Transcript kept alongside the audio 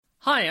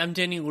Hi, I'm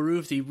Danny LaRue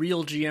of the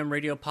Real GM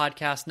Radio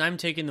Podcast, and I'm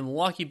taking the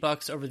Milwaukee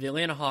Bucks over the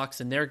Atlanta Hawks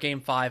in their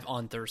Game 5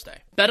 on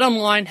Thursday.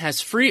 BetOnline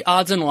has free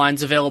odds and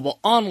lines available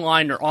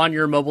online or on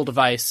your mobile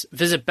device.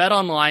 Visit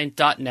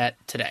betonline.net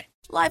today.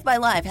 Live by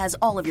Live has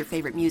all of your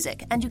favorite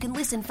music, and you can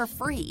listen for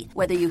free.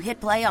 Whether you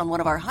hit play on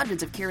one of our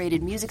hundreds of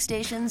curated music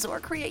stations or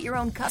create your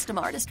own custom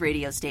artist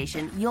radio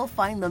station, you'll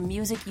find the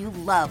music you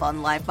love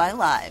on Live by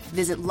Live.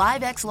 Visit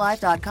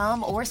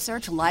livexlive.com or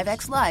search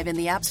LiveX Live in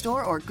the App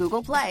Store or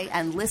Google Play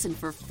and listen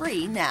for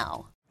free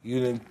now.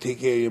 You didn't take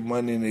care of your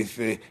money and they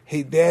say,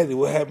 hey, Daddy,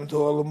 what happened to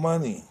all the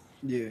money?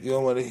 Yeah. You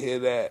don't want to hear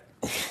that.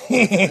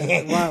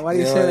 Why do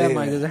you say that,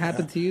 Mike? Does it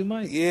happen to you,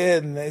 Mike?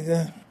 Yeah,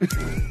 nigga.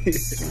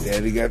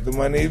 Daddy got the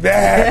money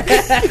back.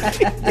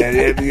 Daddy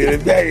had to get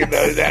it back.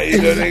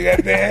 You know they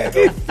got their hand.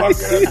 Don't fuck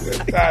it up this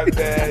time,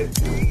 Dad.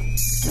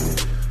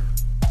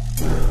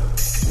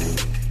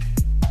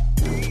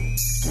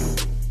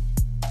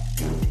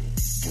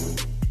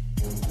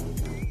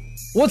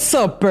 What's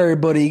up,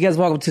 everybody? You guys,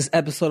 welcome to this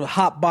episode of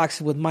Hot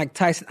Boxing with Mike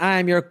Tyson. I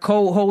am your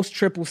co-host,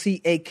 Triple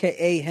C,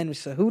 a.k.a. Henry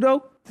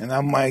Cejudo. And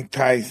I'm Mike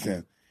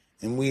Tyson.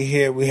 And we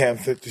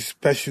have such a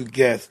special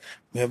guest.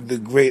 We have the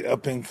great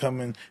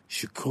up-and-coming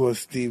Shakur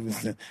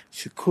Stevenson.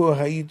 Shakur,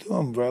 how you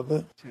doing,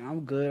 brother? I'm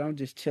good. I'm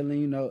just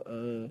chilling,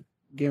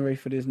 getting ready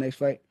for this next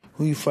fight.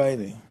 Who you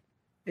fighting?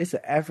 It's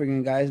an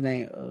African guy. His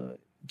name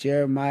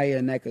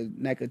Jeremiah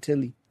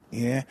Nakatili.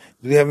 Yeah?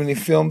 Do you have any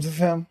films of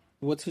him?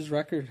 What's his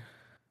record?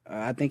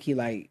 I think he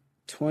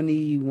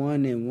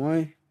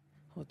 21-1.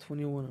 Oh,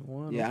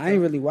 21-1. Yeah, I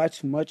ain't really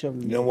watched much of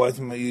him. You don't watch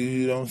him.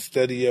 You don't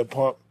study your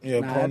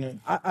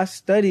opponent. I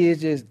study.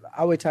 It's just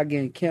I wait till I get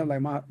in camp.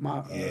 Like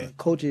my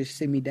coaches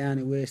sit me down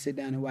and we'll sit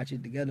down and watch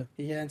it together.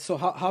 Yeah, and so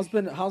how's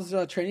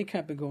training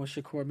camp been going,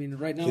 Shakur? I mean,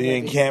 right now. So you're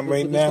in camp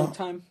right now?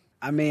 Time?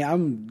 I mean,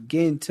 I'm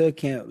getting to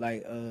camp.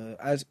 Like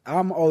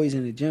I'm always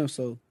in the gym,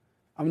 so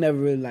I'm never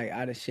really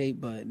out of shape.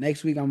 But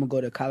next week I'm gonna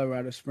go to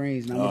Colorado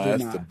Springs and I'm gonna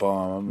do the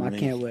bomb. my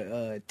camp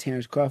with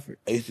Terrence Crawford.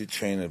 I used to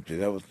train up there.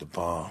 That was the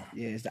bomb.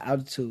 Yeah, it's the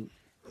altitude.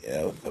 Yeah,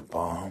 that was the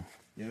bomb.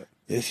 Yep.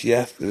 Just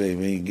yesterday,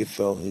 man,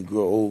 you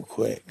grow old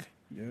quick.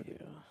 Yep.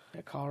 Yeah.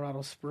 At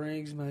Colorado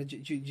Springs, man.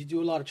 Did you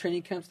do a lot of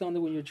training camps down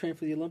there when you were training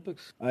for the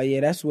Olympics? Yeah,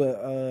 that's what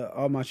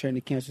all my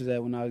training camps was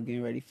at when I was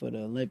getting ready for the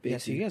Olympics. Yeah,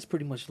 so you guys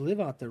pretty much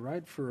live out there,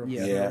 right? For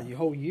your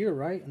whole year,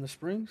 right? In the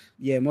Springs?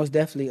 Yeah, most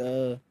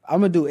definitely. I'm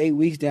going to do 8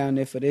 weeks down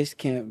there for this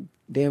camp.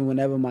 Then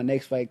whenever my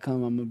next fight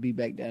comes, I'm going to be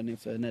back down there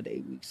for another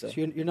 8 weeks. So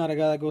you're not a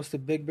guy that goes to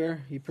Big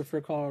Bear? You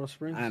prefer Colorado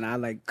Springs? And I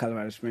like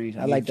Colorado Springs.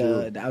 I like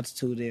the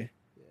altitude there.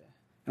 Yeah.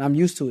 And I'm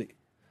used to it.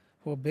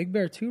 Well, Big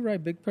Bear too,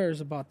 right? Big Bear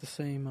is about the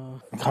same.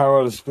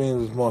 Colorado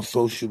Springs is more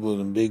sociable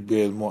than Big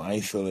Bear is more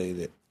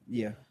isolated.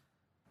 Yeah.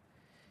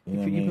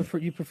 You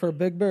prefer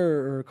Big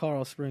Bear or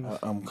Colorado Springs?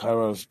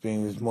 Colorado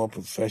Springs is more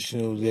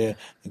professional there.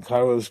 And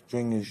Colorado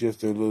Springs is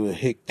just a little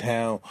hick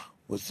town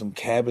with some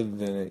cabins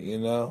in it, you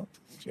know?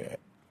 Yeah.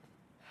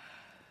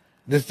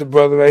 This the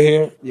brother right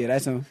here? Yeah,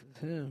 that's him.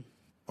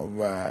 All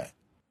right.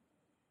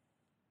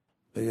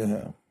 Look at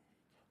him.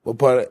 What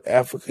part of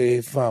Africa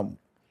he's from?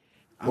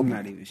 I'm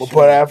not even sure. What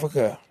part of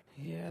Africa?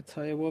 Yeah, I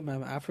tell you what,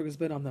 man. Africa's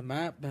been on the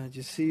map, man. Did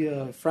you see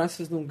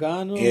Francis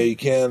Ngannou? Yeah, you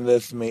can't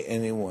underestimate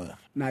anyone.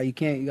 Nah, you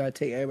can't. You got to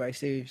take everybody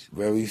serious.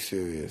 Very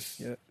serious.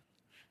 Yep.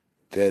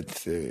 Dead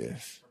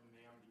serious.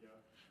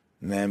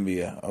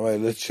 Nambia. All right,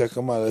 let's check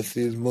him out. Let's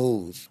see his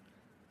moves.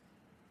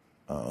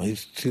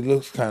 He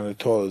looks kind of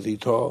tall. Is he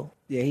tall?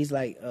 Yeah, he's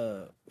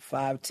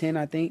 5'10",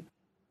 I think.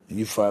 And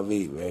you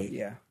 5'8", right?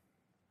 Yeah.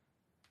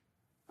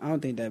 I don't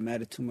think that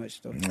mattered too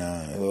much, though.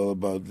 Nah, it's all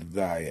about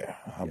desire.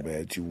 How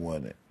bad you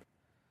want it.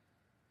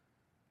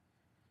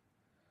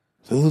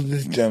 So who's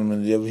this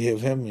gentleman? Did you ever hear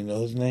of him? You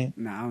know his name?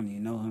 Nah, I don't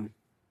even know him.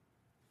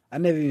 I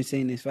never even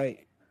seen this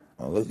fight.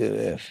 Oh, look at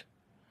this.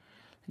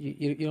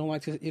 You don't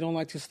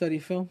like to study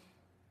film?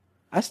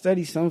 I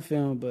study some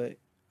film, but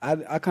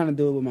I kind of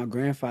do it with my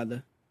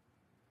grandfather.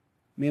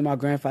 Me and my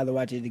grandfather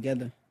watch it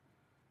together.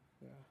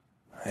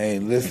 Hey,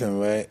 listen,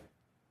 right?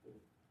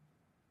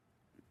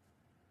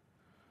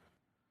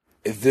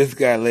 If this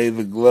guy lays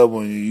a glove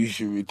on you, you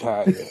should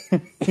retire.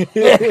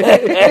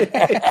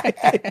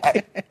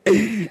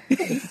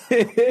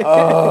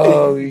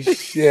 Oh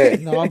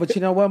shit! No, but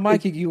you know what,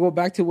 Mike? You go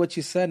back to what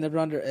you said.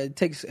 Never it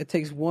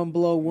takes one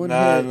blow, one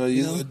hit. No,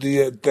 you do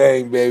your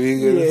thing,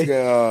 baby.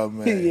 Oh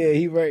man. Yeah,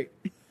 he right.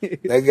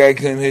 That guy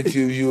couldn't hit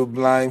you if you were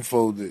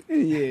blindfolded.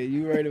 Yeah,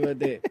 you right about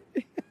that.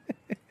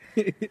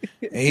 And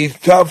he's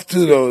tough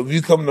too, though. If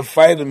you come to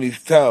fight him,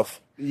 he's tough.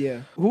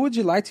 Yeah. Who would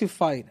you like to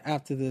fight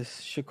after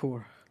this,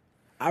 Shakur?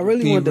 I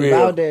really want the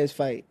Valdez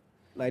fight.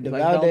 Like the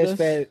Valdez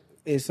fight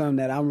is something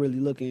that I'm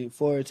really looking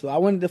forward to. I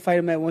wanted to fight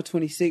him at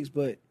 126,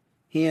 but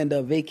he ended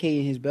up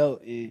vacating his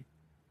belt and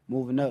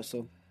moving up.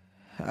 So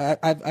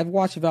I've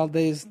watched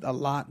Valdez a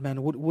lot, man.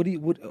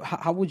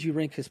 How would you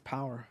rank his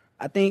power?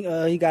 I think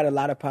he got a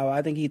lot of power.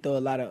 I think he throw a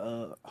lot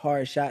of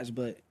hard shots,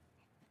 but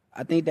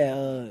I think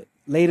that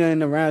later in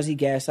the rounds he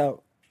gas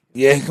out.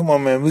 Yeah, come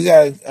on, man. We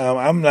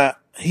got.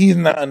 He's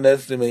not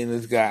underestimating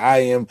this guy. I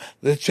am.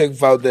 Let's check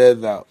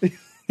Valdez out.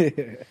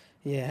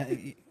 Yeah,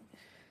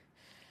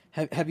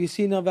 Have you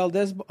seen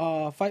Valdez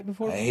fight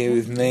before? I hear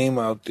his name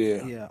out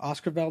there. Yeah,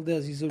 Oscar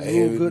Valdez. He's a I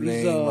hear real his good.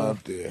 name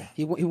out there.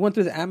 He went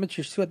through the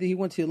amateurs too. I think he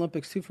went to the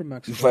Olympics too for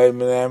Mexico. You fight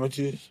him in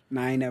amateurs?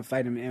 Nah, I ain't never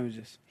fight him in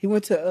amateurs. He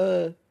went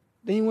to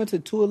then he went to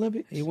 2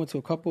 Olympics. He went to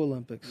a couple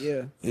Olympics.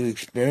 Yeah. He's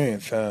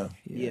experienced, huh?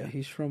 Yeah.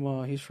 He's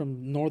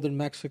from northern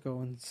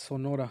Mexico in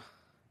Sonora.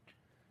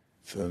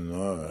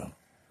 Sonora.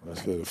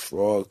 That's where the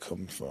fraud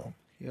comes from.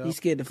 Yep. He's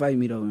scared to fight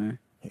me though, man.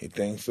 You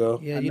think so?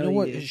 Yeah, I you know know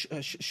what? he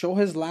is. Show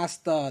his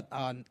last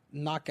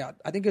knockout.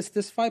 I think it's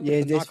this fight, but Yeah,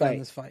 the this knockout fight. in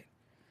this fight.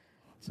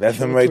 That's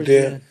Show him it right towards the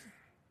there? end.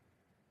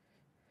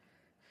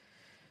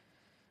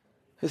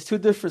 It's two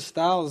different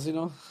styles, you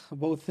know.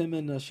 Both him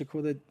and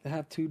Shakur, they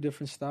have two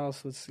different styles.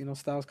 So it's,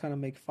 styles kind of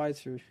make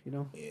fights, or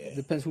Yeah.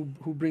 depends who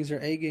brings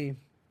their A game.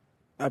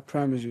 I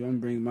promise you, I'm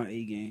bringing my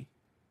A game.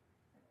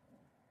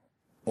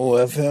 Oh,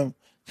 that's him?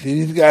 See,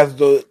 these guys,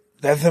 though,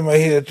 that's him right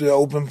here that threw the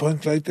open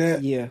punch like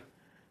that? Yeah.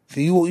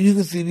 See, you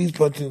can see these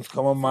punches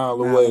come a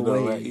mile away,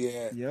 though, right?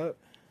 Yeah. Yep.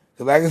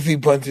 Because I can see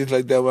punches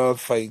like that when I was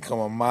fighting come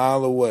a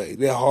mile away.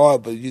 They're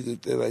hard, but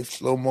they're like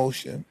slow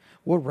motion.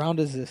 What round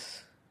is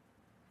this?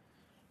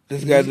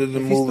 This guy doesn't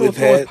If he's move still his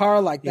throwing head.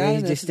 power like Yeah, that,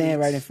 he's just standing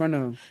right in front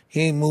of him.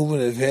 He ain't moving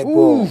his head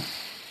ball.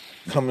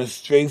 Coming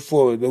straight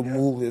forward. Don't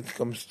move it.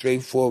 Come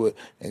straight forward.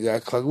 And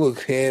got clock.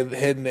 Look, head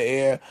in the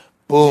air.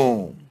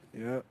 Boom.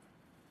 Yep.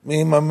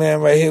 Me and my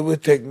man right here, we're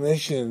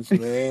technicians,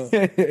 man.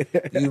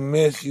 You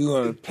miss, you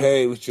gonna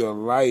pay with your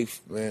life,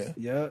 man.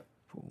 Yep.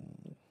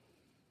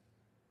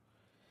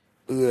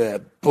 Look at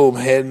that. Boom,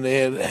 head in the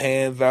air,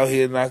 hands out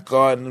here not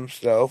guarding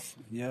himself.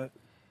 Yep.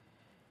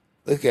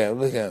 Look at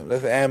him.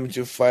 That's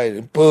amateur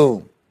fighting.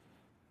 Boom.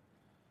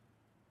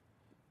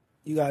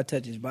 You gotta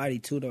touch his body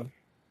too, though.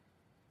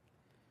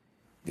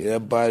 Yeah,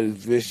 that body's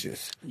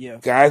vicious. Yeah.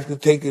 Guys can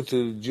take it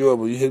to the jaw,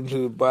 but you hit him to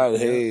the body.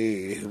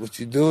 Hey, what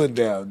you doing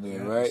down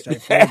there,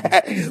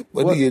 right?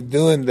 What are you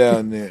doing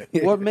down there?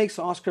 What makes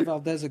Oscar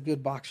Valdez a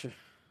good boxer?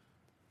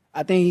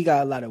 I think he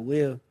got a lot of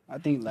will. I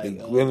think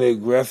Really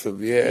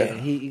aggressive, yeah,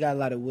 he got a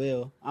lot of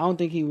will. I don't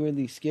think he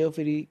really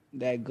skillfully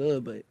that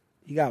good, but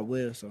he got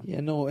will. So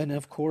Yeah, no, and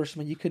of course,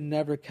 man, you can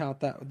never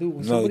count that. Dude,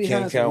 when No, somebody you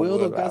can't has count will,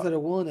 those will guys out. that are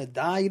willing to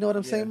die, you know what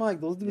I'm saying, Mike?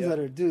 Those dudes that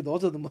are,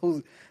 those are the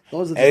most,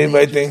 those are the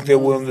Everybody dangerous thinks they're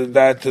ones. willing to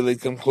die till they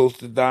come close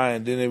to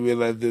dying. Then they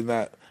realize they're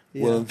not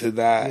willing to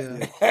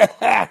die.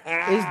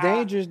 it's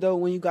dangerous though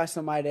when you got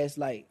somebody that's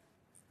like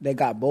that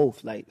got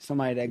both, like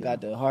somebody that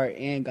got the heart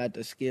and got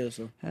the skill.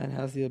 So And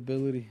has the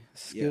ability,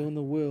 skill, and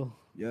the will.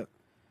 yep,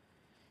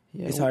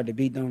 Yeah, it's hard to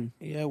beat them.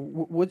 Yeah,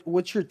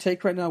 what's your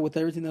take right now with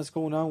everything that's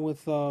going on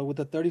with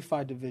the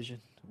 35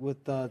 division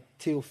with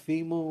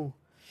Teofimo?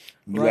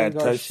 You Ryan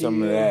gotta touch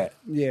some of Garcia.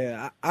 that.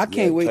 Yeah, I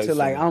can't wait touch till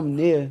like some of I'm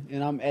near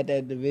and I'm at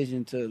that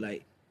division to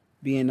like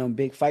be in them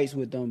big fights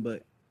with them.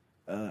 But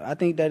I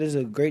think that is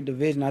a great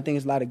division. I think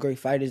it's a lot of great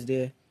fighters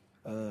there.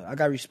 I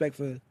got respect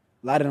for a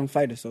lot of them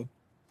fighters. So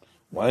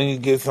Why don't you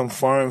get some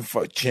foreign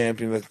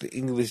champion, like the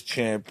English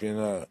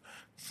champion,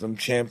 some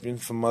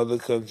champions from other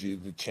countries,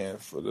 the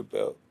chance for the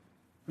belt?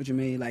 what you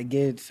mean, like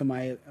get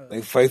somebody?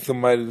 Like fight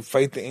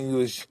the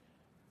English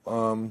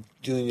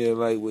junior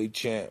lightweight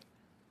champ.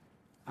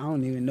 I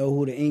don't even know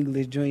who the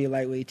English junior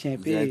lightweight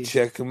champ You gotta is.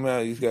 check him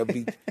out. You gotta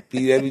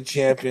beat every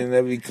champion in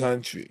every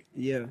country.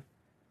 Yeah.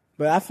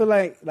 But I feel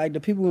like the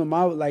people in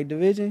my like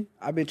division,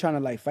 I've been trying to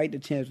like fight the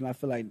champs, and I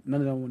feel like none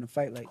of them want to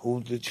fight. Like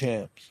Who's the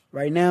champs?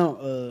 right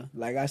now,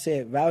 like I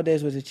said,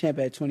 Valdez was a champ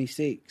at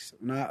 26.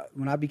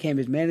 When I became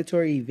his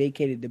mandatory, he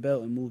vacated the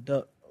belt and moved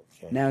up.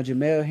 Okay. Now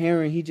Jamel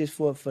Herring, he just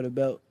fought for the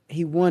belt.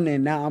 He won,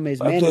 and now I'm his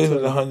I thought he was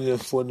mandatory.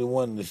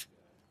 141.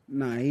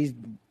 Nah, he's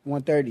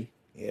 130.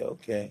 Yeah,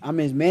 okay. I'm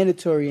his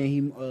mandatory, and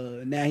he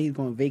now he's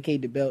going to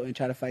vacate the belt and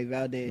try to fight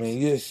Valdez. Man,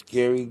 you're a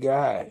scary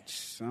guy.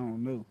 I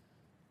don't know.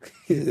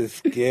 He's a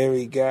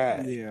scary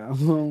guy. Yeah, I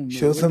don't know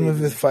Show what some they of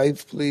do. his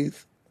fights,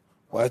 please.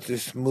 Watch the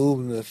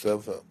smoothness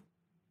of him.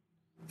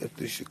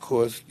 After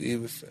Shakur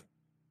Stevenson.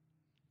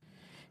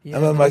 Yeah, I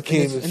remember I and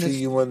came it's- to and see it's-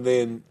 you one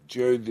day in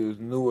Jersey. It was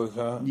Newark,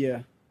 huh?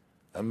 Yeah,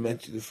 I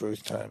met you the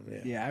first time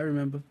there. yeah, I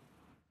remember.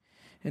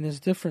 And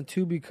it's different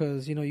too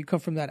because you come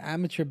from that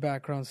amateur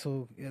background,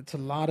 so it's a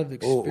lot of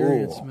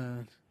experience, ooh.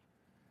 man.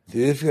 See,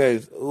 this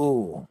guy's,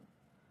 ooh.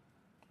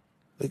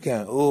 Look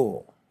at him,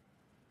 ooh.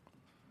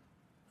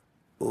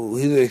 Ooh,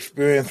 he's an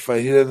experienced fighter.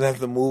 He doesn't have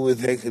to move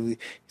his head because as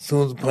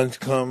soon as the punch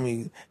comes,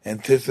 he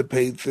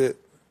anticipates it.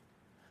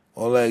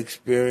 All that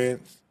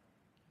experience.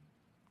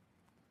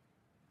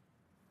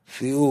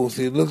 See,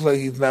 it looks like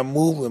he's not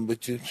moving,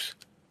 but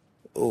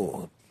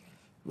look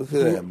at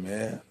that,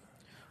 man.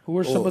 Who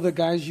are some Oh. of the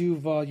guys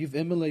you've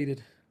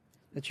emulated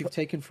that you've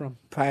taken from?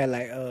 Probably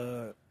like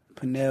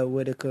Pernell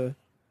Whitaker,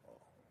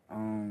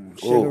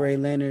 Sugar Ray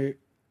Leonard.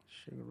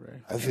 Sugar Ray.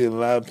 I see a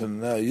lot of people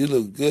now. You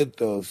look good,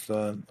 though,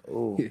 son.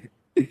 Oh,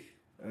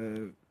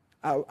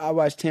 I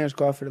watch Terrence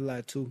Crawford a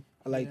lot too.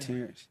 I like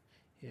Terrence.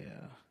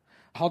 Yeah.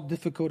 How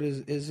difficult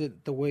is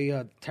it the way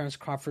Terrence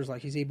Crawford's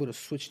like he's able to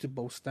switch to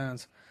both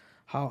stands?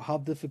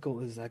 How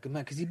difficult is that,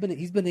 man? Because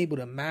he's been able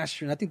to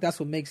master, and I think that's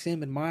what makes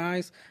him, in my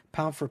eyes,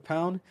 pound for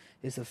pound,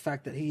 is the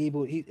fact that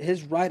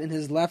his right and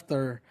his left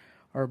are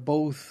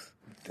both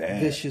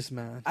vicious,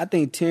 man. I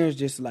think Terrence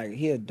just like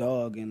he a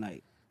dog, and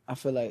like I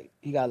feel like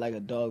he got like a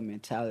dog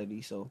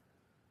mentality. So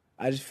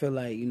I just feel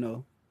like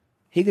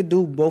he could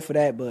do both of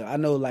that, but I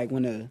know like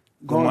when the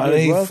why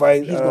did he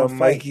fight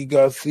Mikey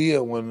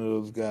Garcia, one of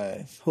those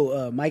guys?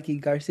 Who? Mikey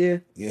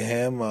Garcia? Yeah,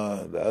 him.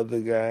 The other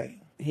guy.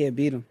 He'll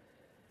beat him.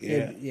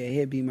 Yeah,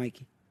 he'll beat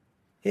Mikey.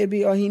 He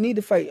need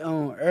to fight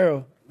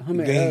Earl. You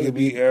think he could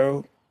beat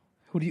Earl?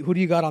 Who do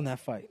you got on that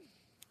fight?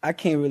 I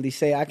can't really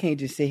say. I can't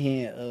just sit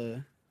here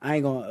and I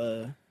ain't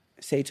gonna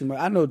say too much.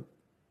 I know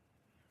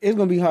it's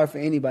gonna be hard for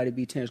anybody to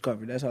beat Terrence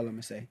Crawford. That's all I'm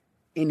gonna say.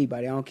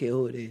 Anybody, I don't care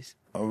who it is.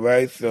 All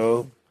right,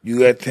 so you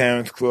got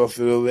Terrence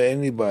Crawford over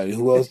anybody.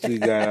 Who else do you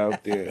got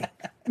out there?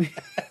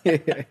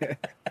 Look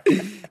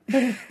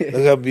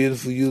how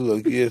beautiful you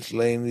look. You're just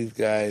laying these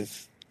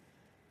guys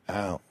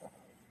out.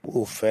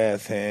 Ooh,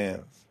 fast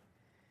hands.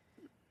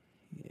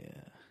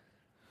 Yeah.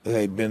 Look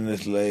how he bend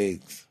his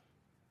legs.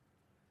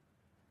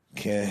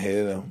 Can't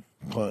hit him.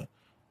 Punch.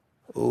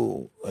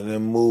 Ooh, and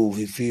then move.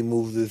 He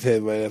moves his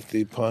head right after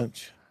he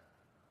punch.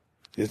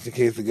 Just in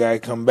case the guy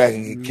come back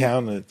and get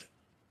countered.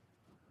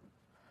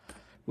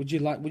 Would you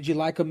like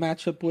a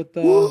matchup with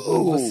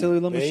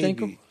Vasily Lomachenko?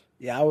 Baby.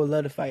 Yeah, I would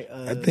love to fight.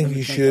 I think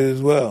you should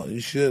as well. You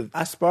should.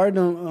 I sparred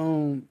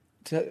him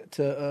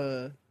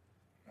to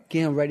get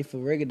him ready for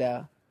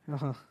Rigondeaux.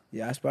 Uh-huh.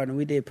 Yeah, I sparred him.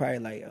 We did probably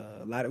like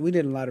a lot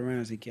of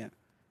rounds in camp.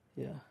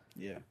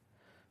 Yeah.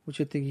 What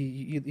you think?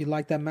 You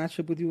like that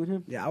matchup with you and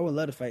him? Yeah, I would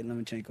love to fight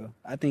Lomachenko.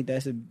 I think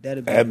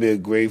that'd be a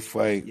great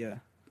fight. Yeah,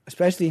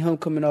 especially him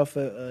coming off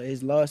of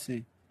his loss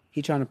and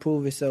he trying to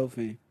prove himself,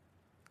 and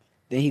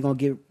then he gonna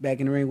get back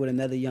in the ring with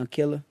another young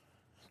killer.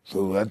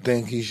 So I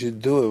think he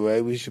should do it,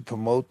 right? We should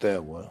promote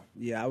that one.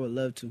 Yeah, I would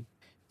love to.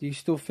 Do you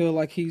still feel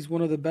like he's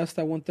one of the best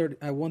at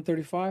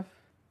 135?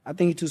 I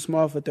think he's too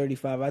small for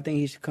 35. I think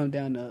he should come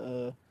down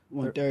to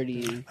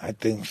 130. I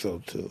think so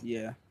too.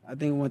 Yeah, I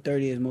think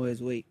 130 is more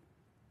his weight.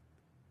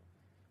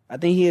 I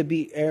think he'll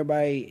beat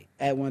everybody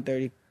at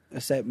 130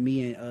 except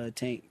me and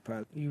Tank.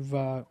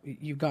 Probably.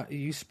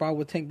 You sparred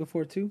with Tank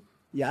before too?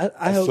 Yeah,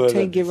 I helped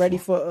Tank get ready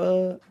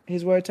for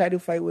his world title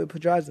fight with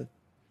Pedraza.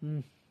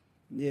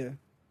 Yeah,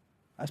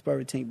 I sparred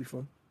with Tank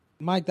before.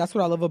 Mike, that's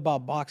what I love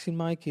about boxing,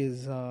 Mike,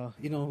 is a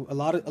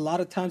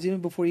lot of times,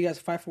 even before you guys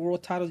fight for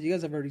world titles, you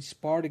guys have already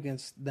sparred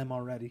against them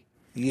already.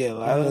 Yeah, a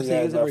lot of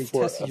guys already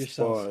tested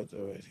yourselves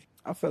already.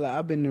 I feel like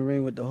I've been in the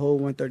ring with the whole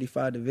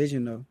 135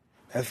 division though.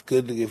 That's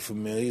good to get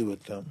familiar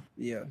with them.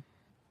 Yeah.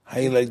 How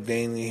you like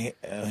Danny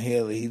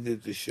Haley? He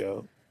did the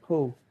show.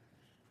 Who?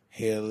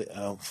 Haley,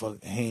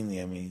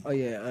 Haney, I mean. Oh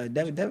yeah,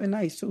 Devin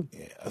nice too.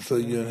 Yeah, I saw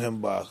you and him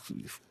box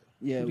before.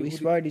 Yeah, we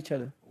sparred each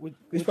other.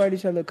 We sparred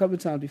each other a couple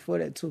times before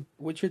that too.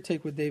 What's your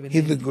take with David?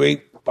 He's a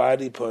great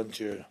body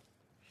puncher.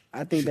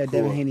 I think that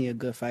Devin Haney a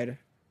good fighter.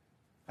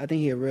 I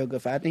think he a real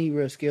good fighter. I think he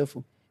real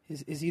skillful.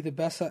 Is he the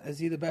best? Is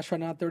he the best right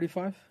now at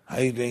 35? How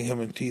you think him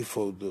and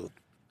Tifo do?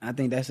 I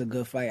think that's a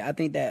good fight. I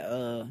think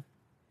that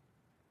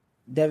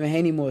Devin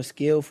Haney more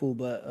skillful,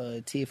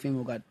 but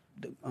Teofimo got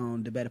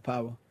the better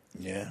power.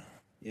 Yeah.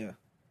 Yeah.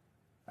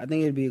 I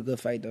think it'd be a good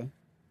fight though.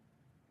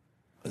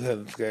 Look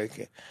at this guy.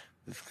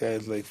 This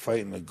guy's like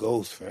fighting a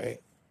ghost, right?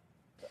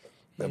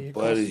 That Yeah,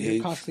 body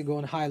you're constantly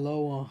going high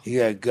low. He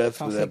got guts,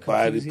 but that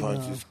body confusing,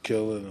 punch is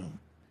killing him.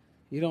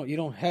 You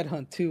don't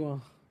headhunt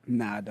too.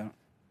 Nah, I don't.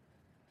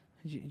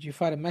 Did you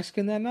fight a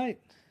Mexican that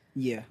night?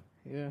 Yeah.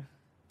 Yeah.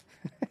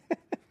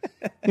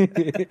 Did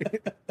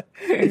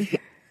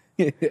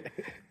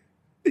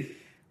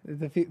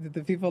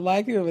the people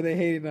like it, or were they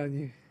hating on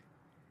you?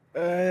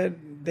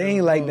 They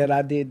ain't like that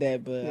I did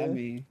that, but I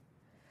mean,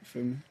 for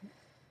me,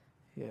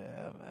 yeah,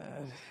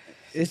 man.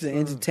 It's an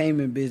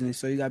entertainment business,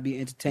 so you gotta be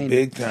entertaining.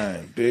 Big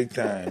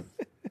time.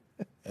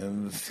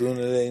 And the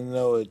sooner they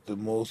know it, the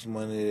most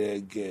money they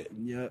get.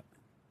 Yep.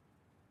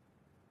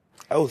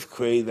 That was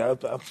crazy. I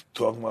was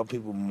talking about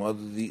people,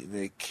 mothers eating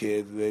their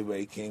kids.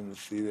 Everybody came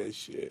to see that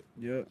shit.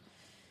 Yep.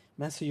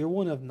 Man, so you're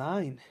one of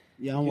 9.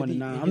 Yeah, I'm one of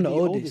 9. I'm the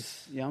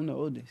oldest. Yeah, I'm the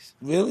oldest.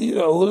 Really? You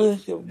the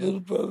oldest? Your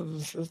little brothers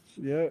and sisters?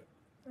 Yep.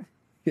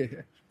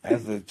 Yeah.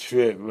 That's a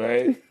trip,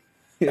 right?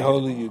 How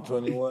old are you,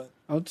 21?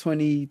 I'm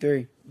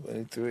 23.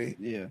 23?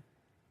 Yeah.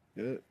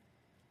 Yep.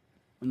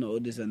 I'm the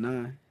oldest of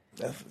 9.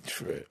 That's a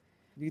trip.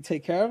 Do you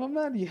take care of them,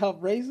 man? Do you help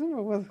raise them,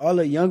 or what? All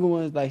the younger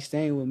ones like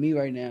staying with me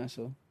right now,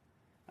 so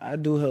I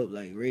do help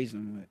like raise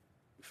them.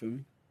 For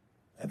me.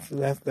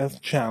 That's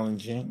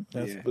challenging.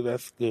 But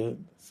that's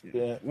good. That's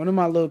good. One of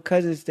my little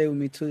cousins stay with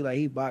me too. Like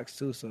he boxed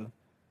too, so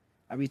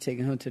I be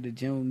taking him to the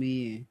gym with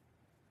me and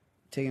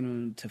taking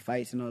him to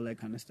fights and all that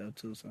kind of stuff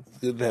too. So it's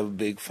good to have a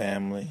big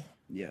family.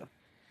 Yeah.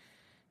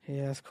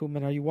 Yeah, that's cool,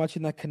 man. Are you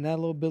watching that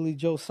Canelo Billy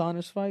Joe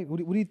Saunders fight? What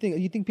do you think?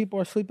 You think people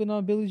are sleeping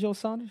on Billy Joe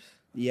Saunders?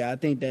 Yeah, I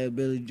think that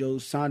Billy Joe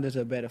Saunders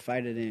a better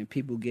fighter than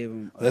people give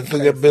him. Let's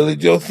look at Billy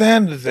Joe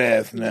Sanders'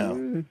 ass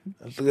now.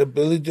 Let's look at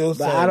Billy Joe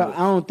Sanders. I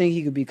don't think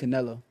he could beat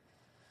Canelo.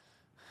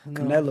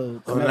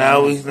 Canelo. Oh,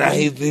 now he's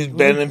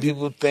better than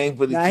people think,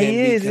 but he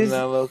can't beat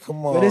Canelo.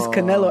 Come on. But it's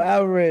Canelo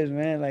Alvarez,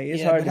 man. Like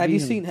it's hard to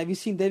beat him. Have you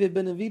seen David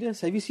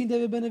Benavidez? Have you seen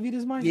David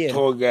Benavidez, Mike? Yeah.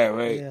 Tall guy,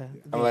 right? Yeah.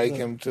 I like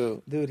him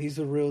too. Dude, he's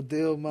a real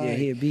deal, Mike. Yeah,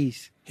 he a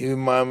beast. He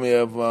remind me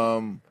of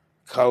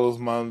Carlos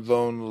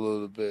Monzon a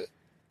little bit.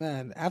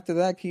 Man, after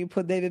that, can you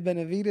put David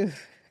Benavidez?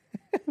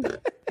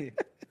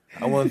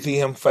 I want to see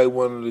him fight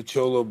one of the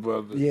Cholo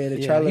brothers. Yeah,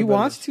 the Cholo He brothers.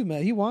 wants to,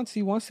 man. He wants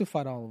to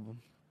fight all of them.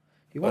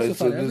 He wants to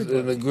fight everybody.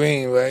 In the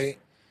green, right?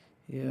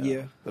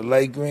 Yeah. The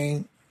light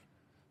green.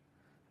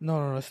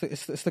 No.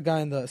 It's the guy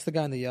in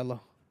the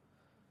yellow.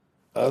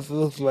 Us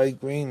looks light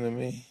green to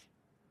me.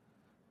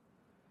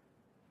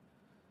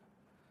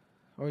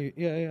 Oh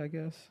yeah, I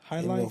guess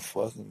Ain't highlight. no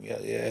fucking yeah.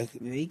 Yeah,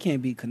 he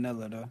can't beat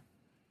Canelo though.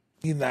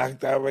 He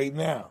knocked out right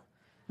now.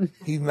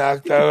 He's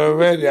knocked out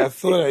already. I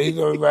saw that. He's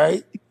all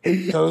right.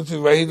 Tell the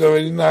right. He's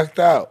already knocked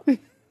out.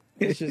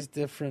 It's just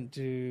different,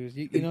 dude.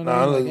 You know what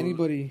I mean? Like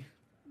anybody,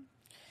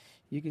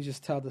 you can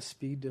just tell the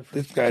speed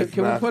difference. This guy's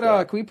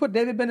Can we put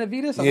David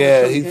Benavidez?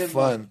 Yeah, he's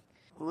fun.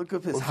 Look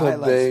up his What's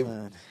highlights, up, Dave?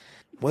 man.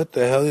 What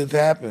the hell just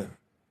happened?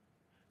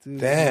 Dude,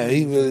 Damn,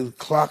 he really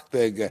clocked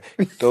that guy.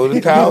 Throw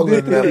the towel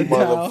in that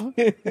mother. Look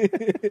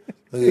at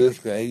this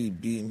guy. He's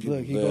beating people.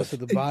 Look, he goes to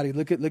the body.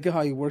 Look at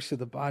how he works to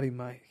the body,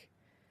 Mike.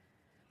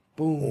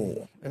 Boom.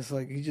 Ooh. It's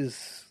like he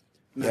just.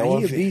 Nah,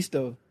 he a beast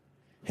though.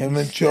 Him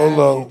and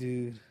Cholo.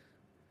 Dude.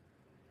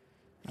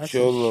 That's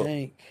Cholo. a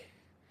shank.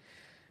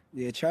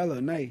 Yeah, Cholo,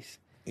 nice.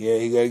 Yeah,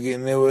 you gotta get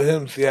in there with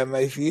him. See how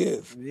nice he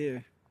is. Yeah.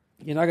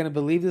 You're not gonna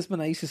believe this,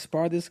 man. I used to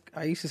spar this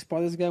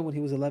guy when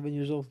he was 11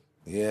 years old.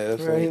 Yeah,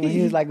 that's Bro, right.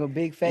 he was like a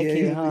big fat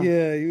kid, huh?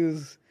 Yeah, he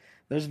was.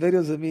 There's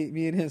videos of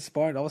me and him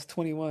sparring. I was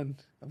 21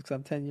 because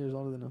I'm 10 years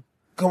older than him.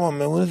 Come on,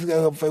 man. When this guy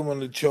gonna fight one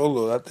of the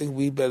Cholos? I think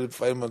we better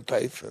fight him on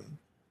Tyson.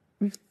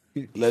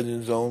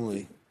 Legends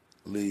Only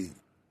League.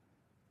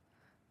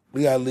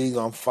 We got a league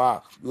on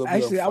Fox.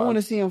 Actually, I want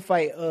to see him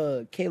fight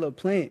Caleb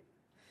Plant.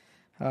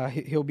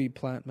 He'll beat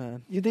Plant,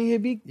 man. You think he'll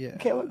beat Yeah.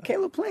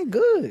 Caleb Plant?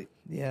 Good.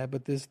 Yeah,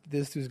 but this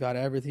dude's got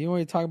everything. You know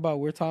what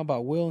we're talking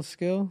about will and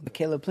skill.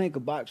 Caleb Plant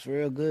could box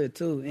real good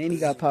too, and he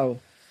got power.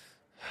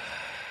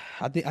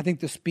 I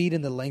think the speed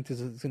and the length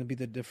is going to be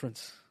the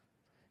difference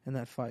in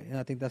that fight, and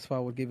I think that's why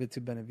I would give it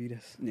to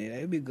Benavidez. Yeah,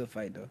 that'd be a good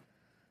fight though.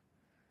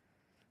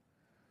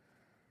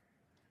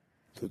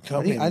 So tell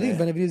I me, think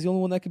man. Benavidez is the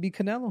only one that could beat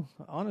Canelo.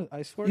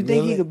 I swear. You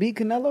think he could beat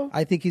Canelo?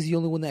 I think he's the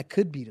only one that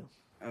could beat him.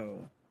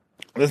 Oh,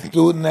 Let's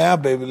do it now,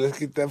 baby. Let's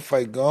get that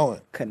fight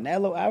going.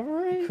 Canelo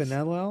Alvarez.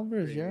 Canelo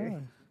Alvarez,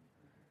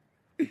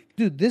 yeah.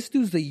 Dude, this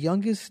dude's the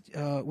youngest.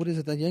 What is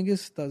it? The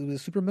youngest, the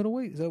super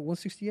middleweight. Is that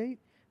 168?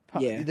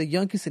 Yeah. The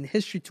youngest in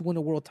history to win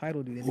a world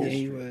title, dude. Yeah,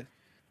 he was.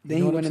 Then know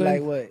he what went I'm to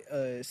like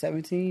what,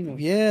 17?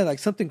 Yeah, like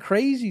something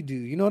crazy,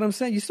 dude. You know what I'm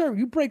saying?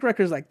 You break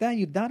records like that.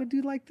 You doubt a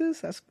dude like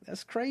this.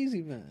 That's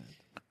crazy, man.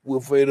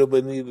 Wilfredo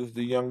Benitez,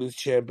 the youngest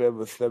champ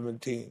ever,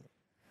 17.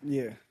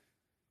 Yeah,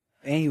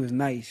 and he was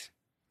nice.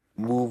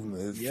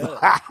 Movements.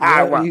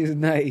 Yeah, he was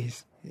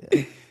nice.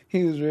 Yeah.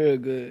 He was real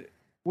good.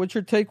 What's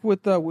your take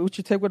with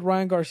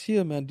Ryan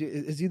Garcia, man?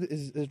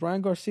 Is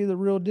Ryan Garcia the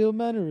real deal,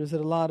 man, or is it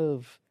a lot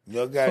of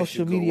Your guys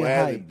social should media go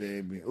at hype? it,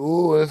 baby.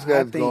 Ooh, this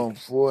guy's going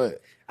for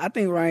it. I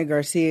think Ryan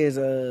Garcia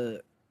is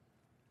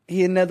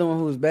he another one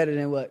who's better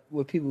than what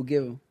people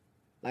give him.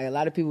 Like a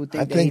lot of people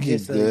think think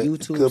he's just a good.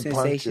 YouTube Good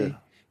sensation. puncher.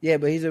 Yeah,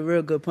 but he's a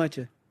real good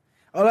puncher.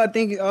 All I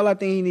think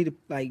he need to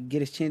like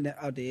get his chin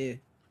out the air.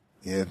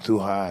 Yeah, too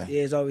high.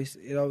 Yeah, it's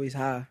always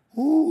high.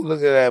 Ooh,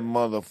 look at that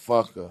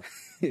motherfucker.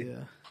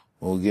 Yeah.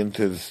 When we get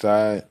to the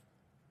side,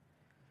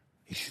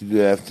 he should do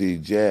that after he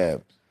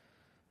jabs.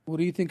 What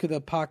do you think of the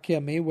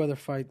Pacquiao Mayweather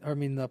fight? I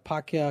mean, the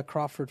Pacquiao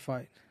Crawford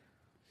fight.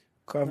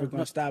 Crawford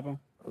gonna stop him.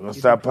 Gonna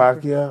stop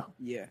Pacquiao?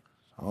 Yeah.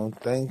 I don't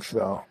think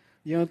so.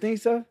 You don't think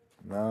so?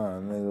 Nah,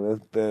 nigga,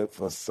 let's bet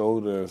for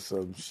soda or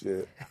some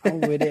shit.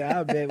 I'm with it.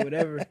 I'll bet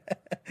whatever.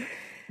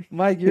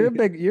 Mike, you're a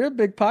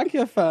big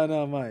Pacquiao fan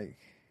now, Mike.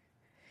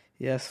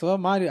 Yeah, so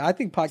am I. I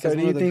think Pacquiao's So do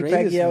one you of the think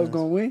greatest. Pacquiao was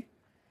gonna win?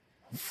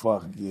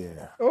 Fuck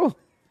yeah. Oh.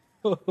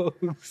 Well,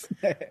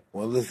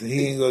 listen,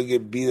 he ain't gonna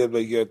get beat up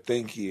like you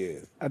think he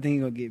is. I think he's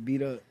gonna get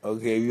beat up.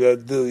 Okay, if you gotta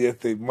do, you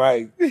say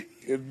Mike.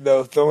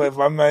 No, so if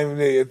I'm not even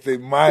there, you say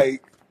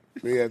Mike.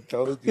 See, I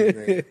told you,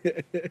 man.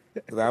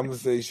 But I'm gonna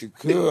say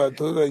Shakur. I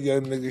told that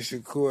young nigga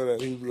Shakur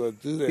that he was gonna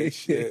do that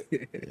shit.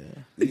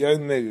 The young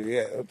nigga,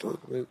 yeah. I told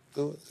him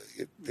do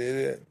it. Get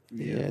it.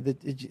 Yeah.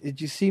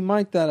 Did you see,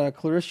 Mike, that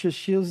Clarissa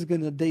Shields is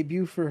gonna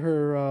debut for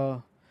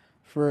her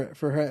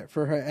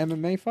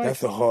MMA fight?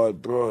 That's a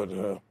hard broad,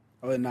 huh?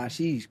 Oh nah,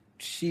 she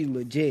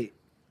legit.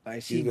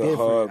 Like she She's a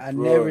hard different. I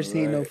broad, never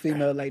seen no right?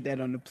 female like that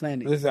on the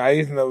planet. Listen, I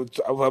used to know.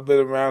 I've been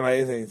around. I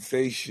ain't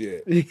say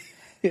shit.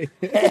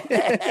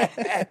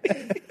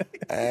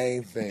 I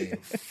ain't saying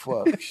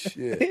fuck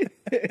shit.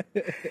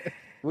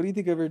 What do you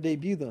think of her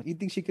debut, though? You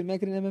think she could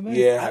make it in MMA?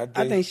 Yeah,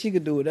 I think she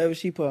could do whatever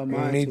she put her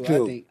mind Me to.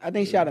 too. I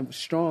think she got a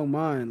strong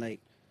mind. Like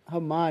her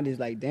mind is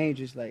like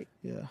dangerous. Like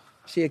Yeah.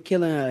 she a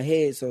killer in her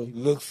head. So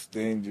Looks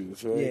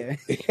dangerous, right?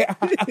 yeah,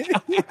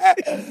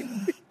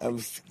 I'm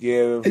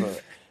scared of her.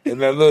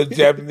 And that little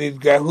Japanese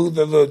guy, who's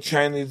the little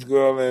Chinese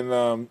girl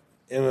in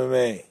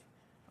MMA?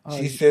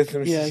 She said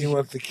some shit. She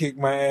wants to kick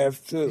my ass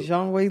too.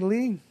 Zhang Wei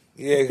Li.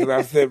 Yeah, because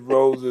I said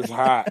Rose is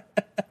hot.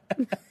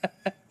 You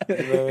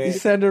know what I mean? You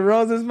said the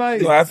Rose is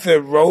mate? No, I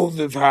said Rose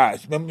is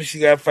hot. Remember she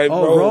got to fight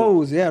Rose? Oh,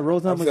 Rose. Yeah,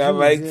 Rose I said, I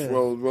like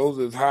Rose. Rose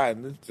is hot.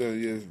 And this girl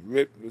just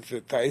ripped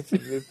Mr.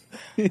 Tyson.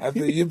 I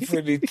said, you're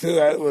pretty too.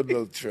 I was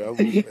no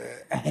trouble, man.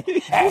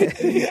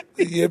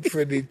 You're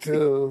pretty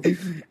too.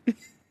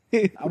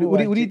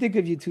 What do you think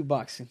of you two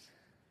boxing?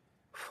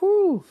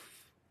 Whew.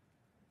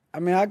 I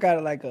mean, I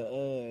got like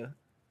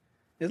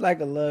it's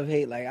like a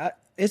love-hate. Like,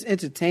 it's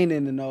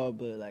entertaining and all,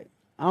 but like,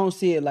 I don't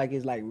see it like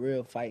it's like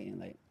real fighting.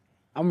 Like,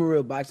 I'm a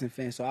real boxing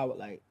fan, so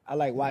I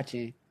like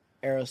watching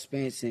Errol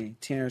Spence and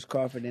Terrence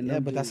Crawford and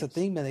them but that's the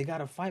thing, man. They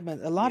gotta fight,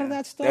 man. A lot of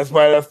that stuff. That's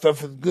why that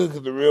stuff is good,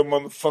 because the real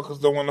motherfuckers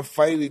don't want to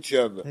fight each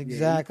other.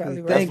 Exactly.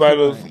 Yeah, that's why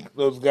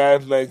those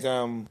guys like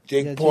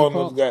Jake Paul and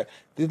those guys.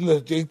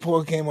 Jake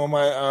Paul came on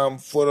my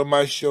foot of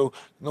my show.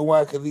 You know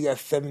why? Because he got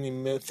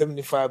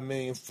 75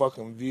 million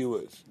fucking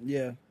viewers.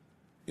 Yeah.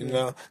 You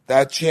know,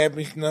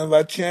 none of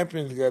our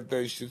champions got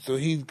that shit. So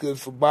he's good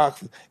for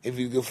boxing. If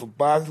he's good for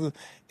boxing,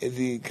 is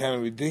he kind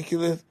of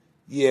ridiculous?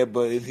 Yeah,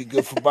 but is he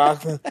good for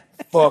boxing?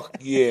 Fuck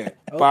yeah.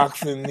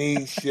 Boxing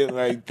needs shit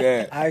like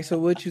that. All right, so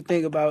what you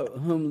think about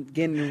him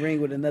getting in the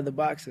ring with another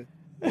boxer?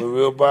 With a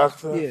real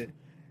boxer? Yeah.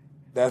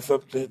 That's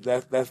up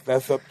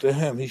to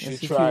him. He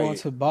should try it. He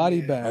wants a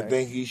body bag. I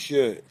think he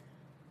should.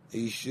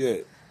 He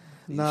should.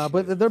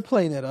 But they're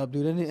playing it up,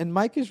 dude. And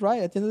Mike is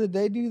right. At the end of the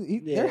day,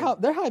 dude, they're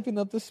hyping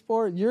up the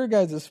sport. Your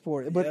guys'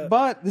 sport.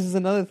 But this is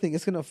another thing.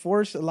 It's going to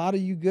force a lot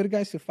of you good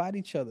guys to fight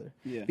each other.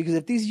 Yeah. Because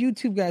if these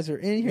YouTube guys are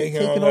in here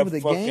taking over the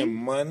game, fucking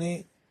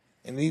money,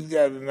 and these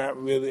guys are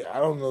not really. I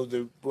don't know.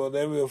 They're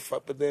real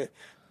fuck, but they,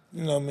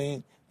 you know what I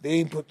mean. They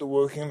ain't put the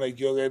work in like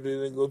your guys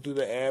did. They go through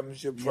the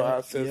amateur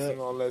process and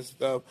all that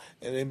stuff,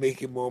 and they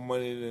making more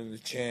money than the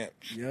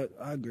champs. Yep,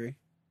 I agree.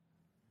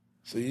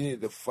 So you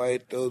need to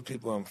fight those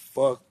people and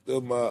fuck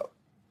them up.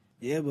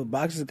 Yeah, but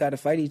boxers got to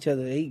fight each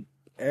other.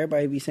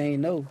 Everybody be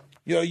saying no.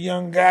 You're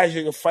young guys.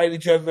 You can fight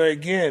each other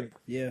again.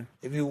 Yeah.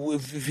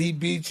 If he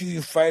beats you,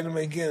 you fight him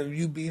again. If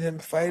you beat him,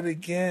 fight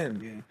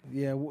again.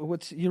 Yeah.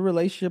 What's your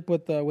relationship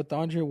with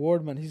Andre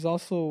Ward, man? He's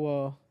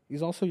also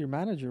your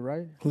manager,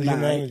 right? Who's your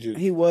manager?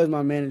 He was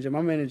my manager.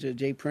 My manager,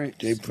 Jay Prince.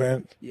 Jay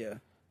Prince? Yeah.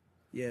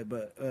 Yeah,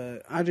 but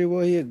Andre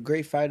Ward, he a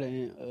great fighter.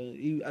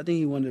 And, I think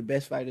he's one of the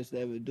best fighters to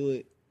ever do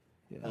it.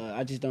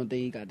 I just don't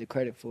think he got the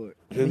credit for it.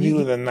 Because he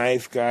was a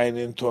nice guy and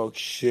didn't talk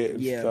shit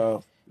and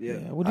stuff.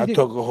 Yeah. I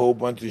talk a whole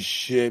bunch of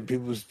shit.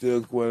 People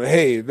still going,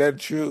 hey, is that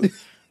true?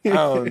 I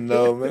don't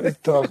know, man. It's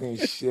talking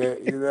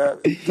shit. You know,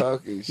 it's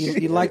talking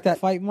shit. You like that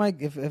fight, Mike?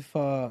 If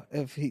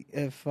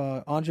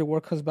Andre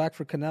Ward comes back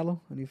for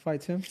Canelo and he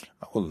fights him,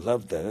 I would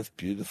love that. That's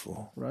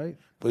beautiful, right?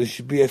 But it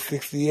should be at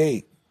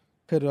 68.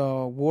 Could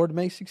Ward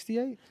make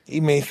 68? He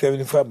made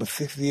 75, but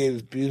 68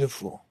 is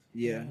beautiful.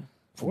 Yeah.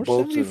 Or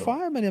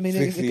 75, man. I mean,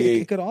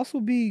 it could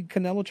also be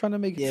Canelo trying to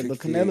make it. Yeah, but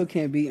Canelo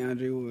can't beat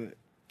Andre Ward.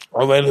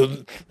 All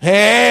right,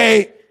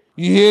 hey,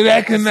 you hear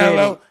that,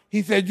 Canelo?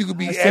 He said you could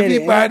beat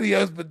everybody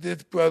else but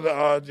this brother,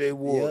 Andre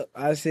Ward. Yep,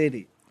 I said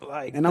it.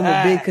 And I'm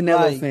a big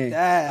Canelo fan.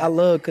 I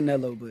love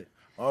Canelo, but...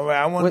 All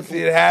right, I want to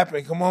see it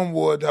happen. Come on,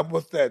 Ward.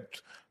 What's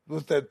that,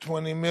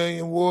 20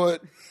 million, Ward?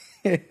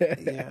 You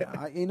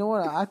know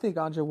what? I think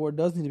Andre Ward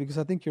does need it because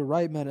I think you're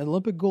right, man. An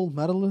Olympic gold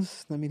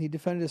medalist. I mean, he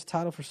defended his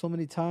title for so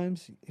many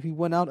times. He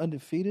went out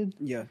undefeated.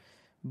 Yeah,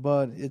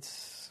 but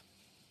it's.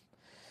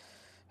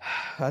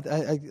 I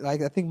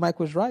think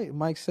Mike was right.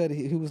 Mike said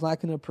he was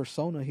lacking a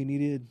persona. He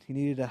needed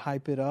to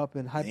hype it up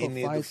and hype up fights.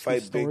 He needed to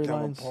fight big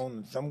time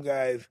opponents. Some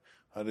guys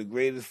are the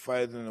greatest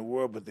fighters in the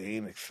world, but they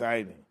ain't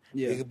exciting.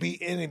 Yeah. They could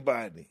beat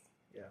anybody.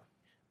 Yeah,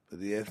 but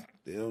they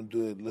don't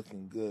do it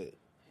looking good.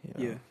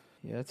 Yeah.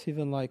 Yeah, it's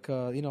even like,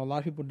 a lot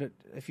of people that,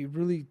 if you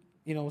really,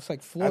 it's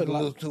like Floyd. I can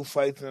lose 2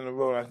 fights in a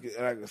row,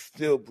 and I can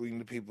still bring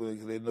the people in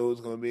because they know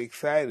it's going to be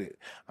excited.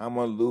 I'm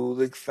going to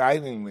lose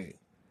excitingly,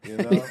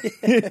 and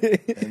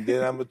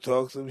then I'm going to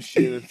talk some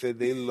shit and say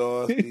they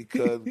lost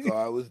because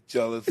God was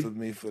jealous of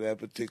me for that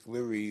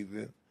particular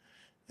reason.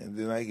 And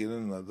then I get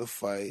another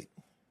fight.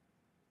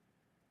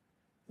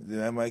 And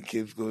then my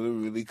kids go to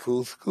really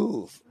cool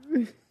schools.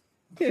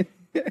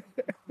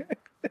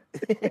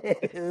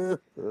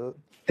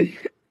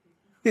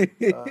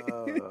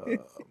 Oh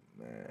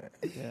man,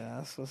 yeah,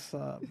 that's what's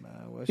up,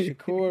 man. Well,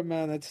 Shakur,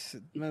 man,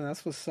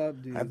 that's what's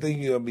up, dude. I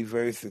think you're gonna be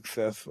very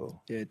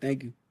successful. Yeah,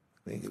 thank you.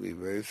 I think you'll be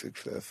very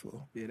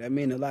successful. Yeah, that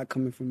means a lot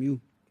coming from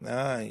you.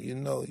 Nah, how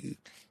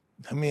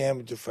many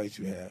amateur fights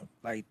you have?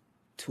 Like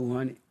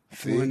 200.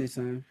 200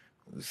 something.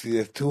 See,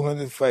 that's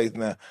 200 fights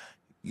now.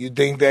 You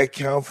think that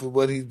counts for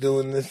what he's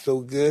doing this so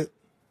good?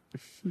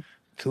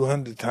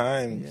 200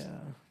 times. Yeah.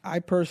 I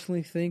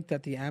personally think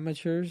that the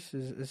amateurs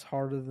is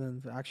harder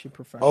than the actually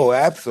professionals. Oh,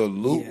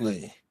 absolutely.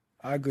 Yeah.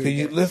 I agree. Because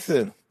you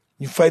listen,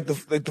 you fight the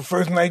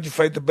first night you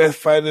fight the best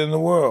fighter in the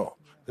world.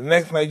 The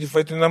next night you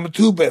fight the number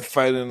 2 best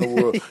fighter in the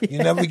world. You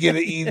never get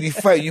an easy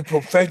fight. You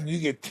professional, you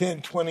get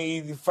 10, 20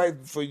 easy fights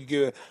before you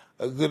get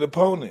a good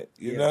opponent,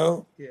 you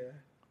know? Yeah.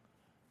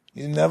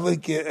 You never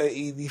get an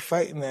easy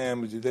fight in the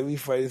amateurs. Every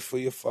fight is for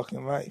your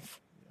fucking life,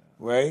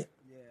 right?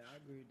 Yeah, I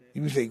agree with that.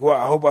 You say, well,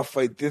 I hope I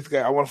fight this guy.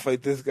 I want to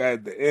fight this guy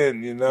at the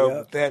end, you know? Yep.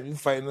 But damn, you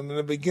fighting him in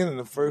the beginning,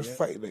 the first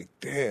fight. Like,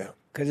 damn.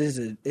 Because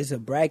it's a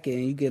bracket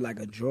and you get like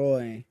a draw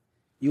and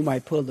you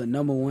might pull the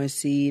number 1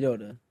 seed or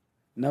the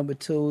number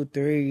 2,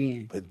 3.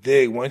 And But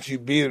dig, once you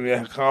beat him,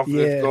 your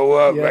confidence go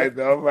up, right?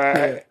 All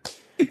right.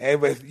 Yeah.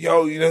 Everybody,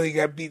 yo, you know he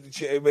got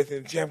beat. Everybody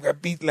said the champ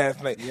got beat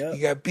last night. Yep.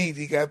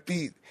 He got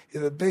beat.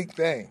 It's a big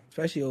thing.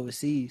 Especially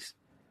overseas.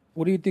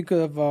 What do you think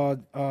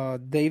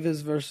of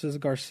Davis versus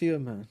Garcia,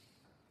 man?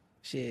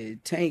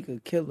 Shit, Tank a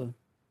killer.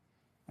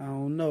 I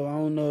don't know. I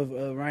don't know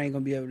if Ryan going to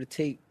be able to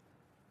take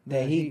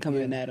that heat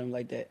coming at him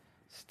like that.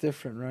 It's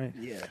different, right?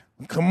 Yeah.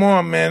 Come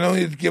on, man. Don't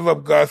just give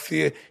up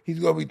Garcia. He's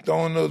going to be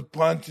throwing those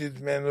punches,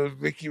 man, those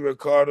Ricky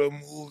Ricardo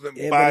moves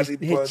and body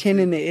punches. His chin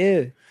in the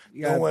air.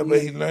 Don't worry,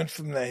 but he learned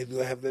from that. He's going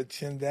to have that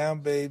chin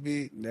down,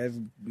 baby.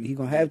 He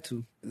going to have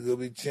to. He's going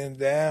to be chin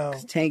down.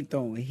 Tank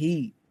throwing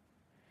heat.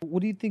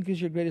 What do you think is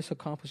your greatest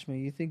accomplishment?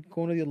 You think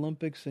going to the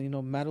Olympics and,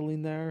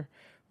 medaling there?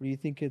 Or do you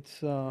think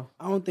it's... I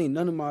don't think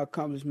none of my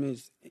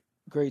accomplishments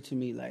great to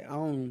me. Like,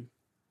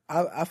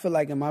 I feel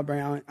like in my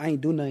brain, I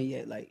ain't do nothing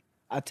yet. Like,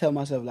 I tell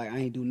myself, like, I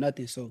ain't do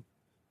nothing. So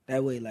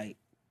that way, like,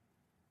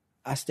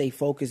 I stay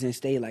focused and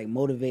stay, like,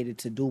 motivated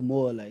to do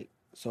more. Like,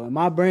 so in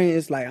my brain,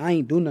 it's like, I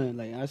ain't do nothing.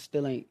 Like, I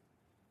still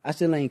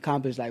ain't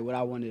accomplished, like, what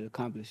I wanted to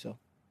accomplish. So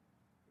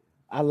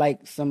I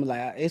like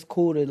it's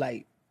cool to,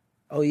 like,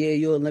 oh, yeah,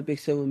 you're Olympic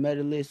silver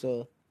medalist.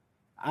 Or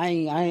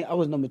I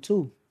was number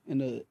 2 in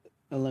the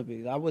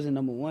Olympics. I wasn't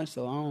number 1,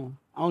 so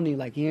I don't even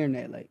like hearing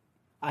that. Like,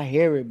 I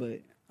hear it,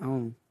 but I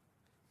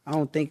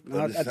don't think.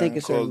 I think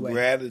it's called way.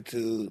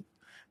 Gratitude,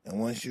 and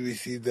once you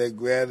receive that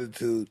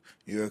gratitude,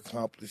 you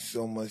accomplish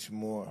so much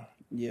more.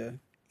 Yeah,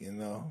 you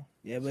know.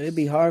 Yeah, but it'd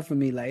be hard for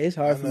me. Like, it's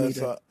hard for me.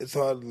 It's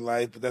hard in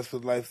life, but that's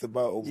what life's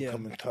about: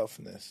 overcoming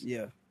toughness.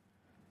 Yeah,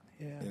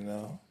 you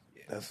know,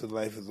 that's what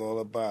life is all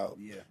about.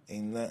 Yeah,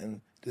 ain't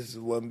nothing. This is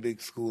one big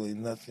school. Ain't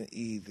nothing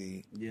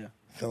easy. Yeah,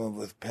 some of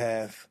us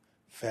pass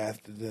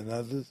faster than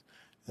others,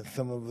 and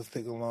some of us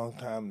take a long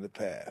time to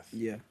pass.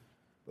 Yeah.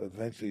 But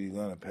eventually you're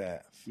gonna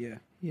pass. Yeah.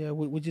 Yeah.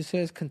 Would you say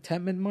it's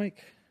contentment,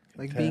 Mike?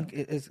 Like being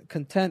is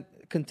content.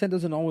 Content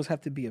doesn't always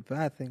have to be a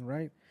bad thing,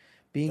 right?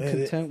 Being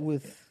content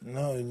with.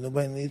 No,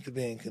 nobody needs to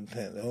be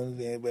content. The only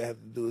thing everybody has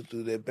to do is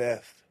do their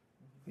best.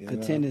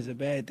 Content is a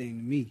bad thing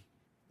to me.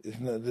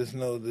 There's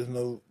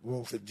no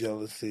room for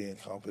jealousy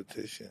and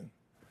competition.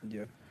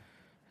 Yeah.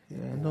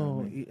 Yeah,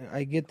 no,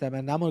 I get that,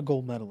 man. I'm a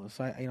gold medalist.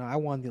 I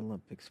won the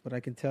Olympics, but I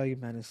can tell you,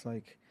 man, it's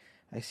like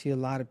I see a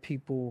lot of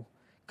people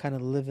kind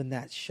of live in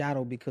that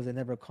shadow because they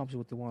never accomplish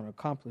what they want to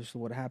accomplish. So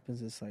what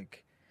happens is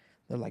like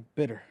they're like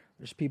bitter.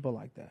 There's people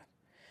like that.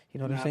 You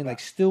know what I'm saying?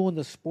 Like still in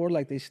the sport,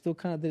 like they still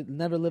kind of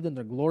never lived in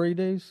their glory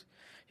days.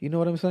 You know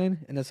what I'm saying?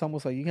 And it's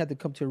almost like you have to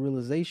come to a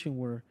realization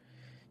where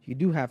you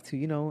do have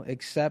to,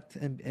 accept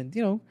and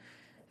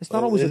it's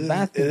not always a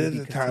bad thing. It is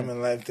a time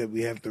in life that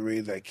we have to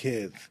raise our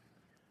kids.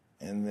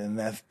 And then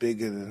that's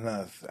bigger than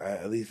us.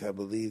 At least I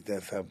believe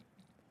that's how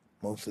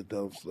most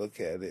adults look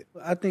at it.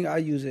 I think I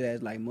use it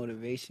as, like,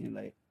 motivation.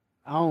 Like,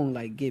 I don't,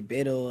 like, get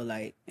bitter or,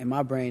 like, in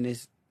my brain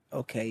it's,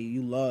 okay,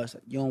 you lost.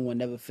 You don't want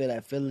to never feel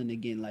that feeling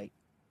again. Like,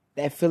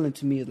 that feeling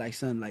to me is, like,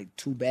 something, like,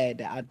 too bad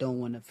that I don't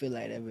want to feel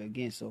that ever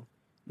again. So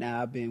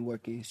now I've been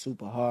working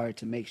super hard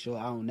to make sure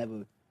I don't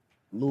never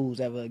lose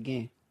ever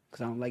again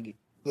because I don't like it.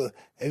 Look,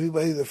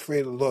 everybody's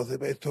afraid of loss.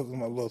 Everybody's talking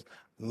about loss.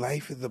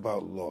 Life is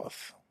about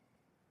loss.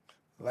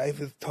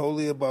 Life is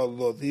totally about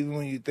loss. Even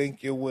when you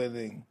think you're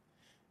winning,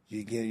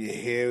 your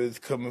hair is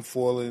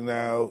falling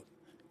out,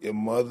 your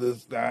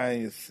mother's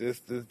dying, your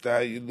sister's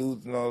dying, you're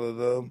losing all of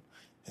them,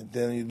 and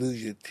then you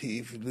lose your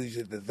teeth, you lose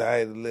your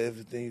desire to live,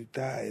 and then you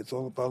die. It's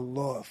all about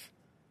loss.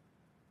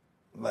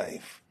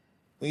 Life.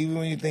 Even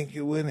when you think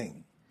you're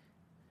winning,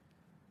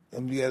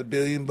 and you got $1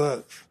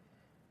 billion,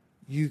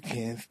 you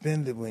can't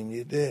spend it when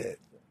you're dead.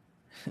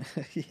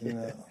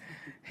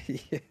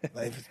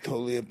 Life is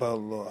totally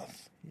about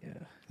loss.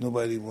 Yeah.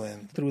 Nobody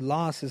wins. Through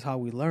loss is how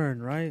we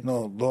learn, right?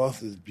 No,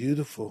 loss is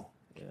beautiful.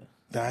 Yeah.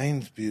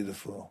 Dying's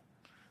beautiful.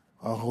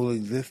 Our whole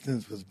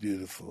existence was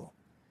beautiful.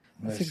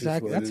 That's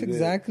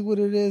exactly what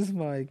it is,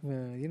 Mike,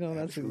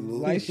 man.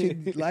 Life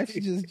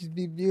should just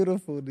be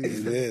beautiful, dude.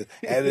 It is.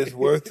 At its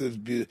worst, it was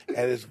beautiful.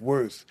 At its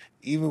worst,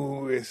 even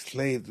when we were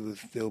slaves, it was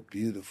still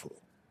beautiful.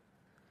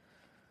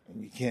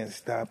 And you can't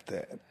stop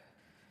that.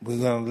 We're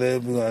going to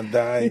live, we're going to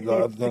die, and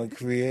God's going to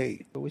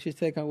create. But we should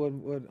take on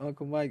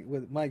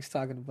what Mike's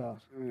talking about.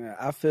 Yeah,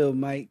 I feel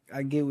Mike,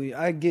 I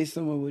get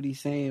some of what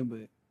he's saying,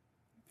 but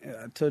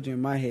I told you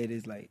in my head,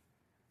 it's like,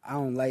 I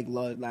don't like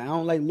loss. Like, I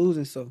don't like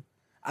losing, so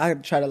I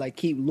try to, like,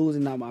 keep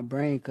losing out my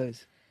brain,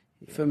 because,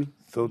 you feel me?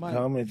 So,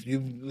 Thomas,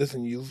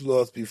 you've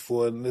lost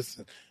before, and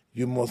listen,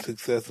 you're more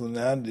successful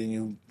now than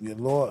you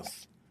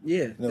lost.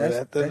 Yeah,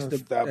 that doesn't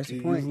stop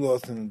you. You've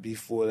lost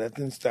before. That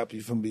didn't stop you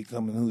from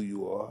becoming who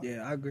you are.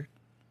 Yeah, I agree.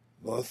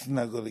 Loss is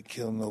not going to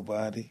kill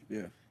nobody.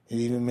 Yeah. It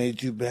even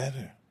made you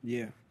better.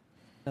 Yeah.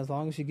 As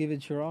long as you give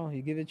it your all,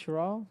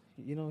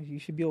 you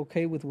should be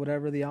okay with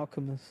whatever the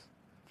outcome is.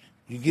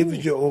 You give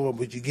it your all,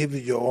 but you give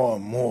it your all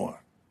more.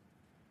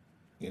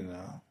 You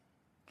know?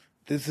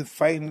 This is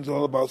fighting is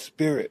all about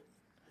spirit.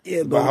 Yeah,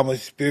 it's about how much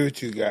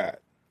spirit you got.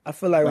 I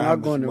feel like when I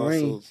go in the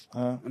muscles,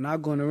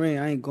 ring,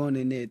 I ain't going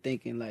in there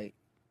thinking like,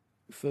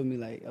 you feel me?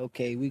 Like,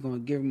 okay, we gonna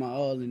give my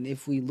all, and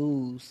if we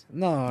lose,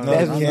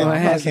 that's not gonna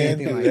happen.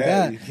 Anything like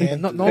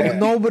that.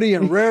 Nobody,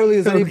 and rarely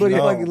is anybody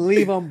fucking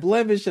leave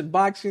unblemished in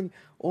boxing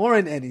or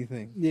in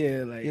anything.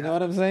 Yeah, like you know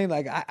what I'm saying.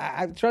 Like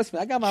I trust me,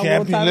 I got my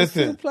one time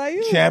to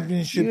play.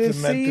 Championships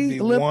are meant to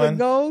be Olympic won,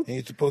 gold. and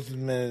you're supposed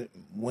to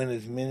win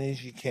as many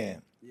as you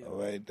can. Yeah.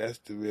 All right, that's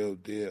the real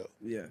deal.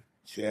 Yeah,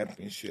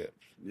 championships.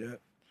 Yeah,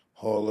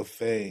 Hall of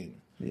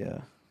Fame. Yeah,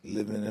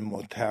 living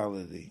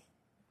immortality.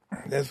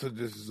 That's what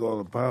this is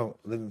all about,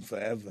 living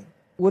forever.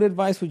 What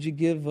advice would you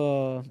give,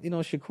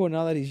 Shakur,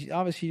 now that he's,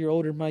 obviously you're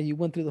older, man, you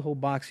went through the whole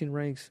boxing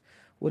ranks.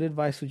 What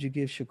advice would you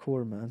give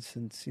Shakur, man,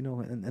 since,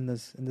 in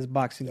this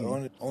boxing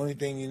game? The only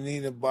thing you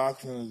need in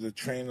boxing is a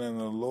trainer and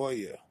a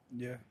lawyer.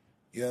 Yeah.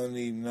 You don't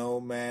need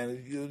no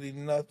manager. You don't need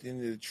nothing.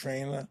 You need a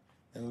trainer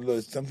and a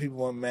lawyer. Some people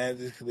want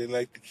managers because they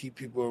like to keep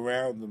people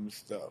around them and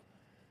stuff.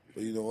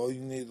 But, all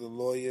you need is a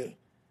lawyer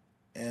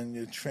and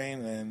your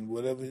trainer, and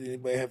whatever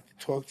anybody have to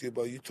talk to you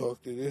about, you talk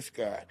to this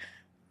guy.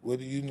 What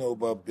do you know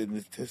about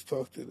business? Just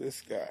talk to this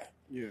guy.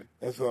 Yeah.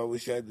 That's what I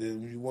wish I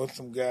did. If you want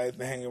some guys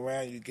to hang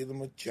around, you give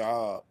them a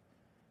job.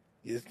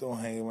 You just don't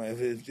hang around.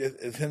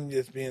 If him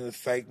just being a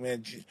psych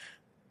man,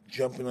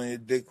 jumping on your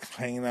dick,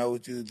 hanging out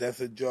with you, that's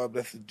a job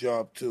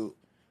too.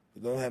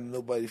 But don't have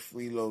nobody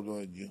freeload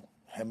on you.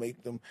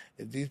 Make them,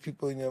 if these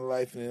people in your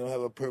life and they don't have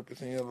a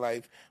purpose in your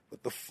life,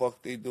 what the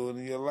fuck they doing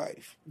in your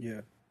life?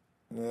 Yeah.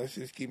 That's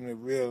just keeping it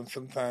real. And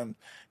sometimes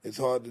it's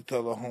hard to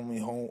tell a homie,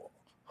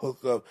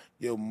 hook up,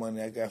 yo,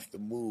 money, I got to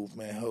move,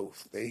 man,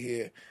 stay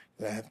here.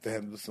 I have to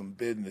handle some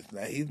business.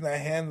 Now, he's not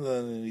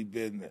handling any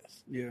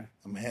business. Yeah.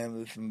 I'm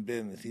handling some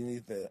business. He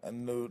needs to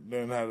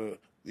learn how to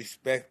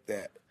respect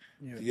that.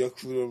 Yeah. Your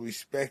crew don't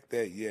respect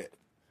that yet.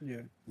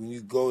 Yeah. When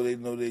you go, they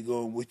know they're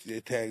going with you, they're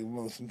tagging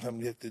along.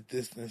 Sometimes you have to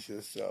distance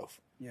yourself.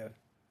 Yeah.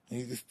 And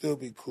you can still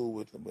be cool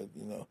with them, but,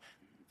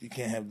 you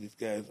can't have these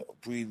guys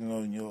breathing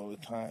on you all the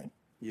time.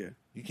 Yeah.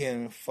 You can't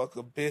even fuck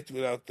a bitch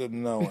without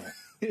them knowing.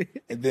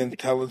 And then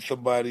telling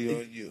somebody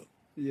on you.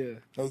 Yeah.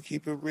 No,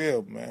 keep it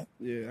real, man.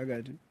 Yeah, I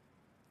got you.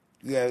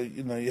 You gotta,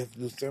 you have to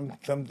do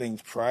some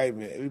things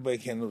private. Everybody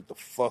can't know what the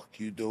fuck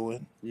you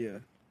doing. Yeah.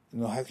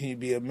 How can you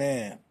be a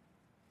man?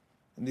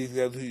 And these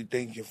guys who you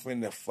think your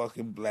friend that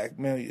fucking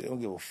blackmail you, they don't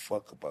give a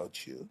fuck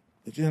about you.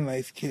 But you're a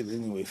nice kid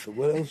anyway, so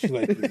what else you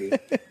like to do?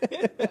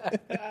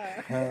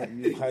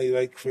 How you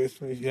like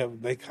Christmas? You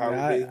have like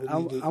holidays?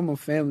 I'm a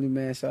family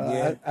man, so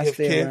yeah. I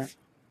stay kids? around.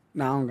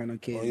 No, I don't got no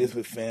kids. Oh, it's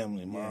with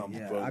family, mom.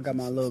 Yeah, I got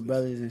my little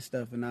brothers and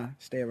stuff, and I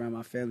stay around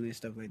my family and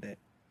stuff like that.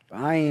 But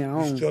I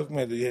don't. You struck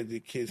me that you had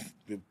your kids,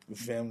 the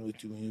family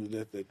with you when you was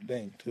at that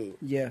thing, too.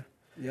 Yeah,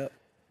 yep.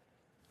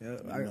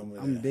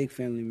 I'm a big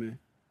family man.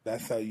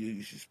 That's how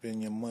you should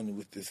spend your money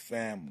with this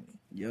family.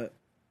 Yep.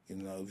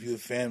 If you're a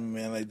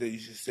family man like that, you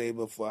should save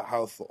up for a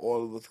house for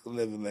all of us to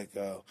live in, like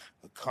a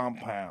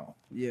compound.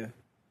 Yeah.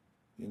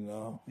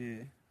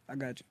 Yeah, I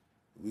got you.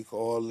 We can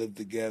all live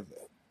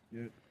together.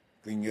 Yeah.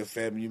 Bring your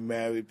family, you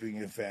married, bring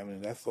your family.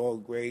 That's all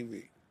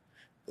gravy.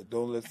 But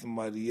don't let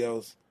somebody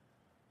else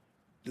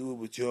do it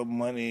with your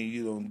money and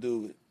you don't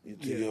do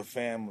it to your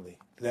family.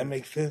 Does that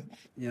make sense?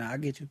 Yeah, I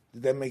get you.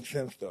 Does that make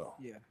sense, though?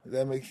 Yeah. Does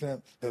that make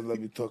sense? Because I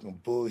be talking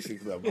bullshit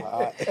because I'm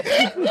hot.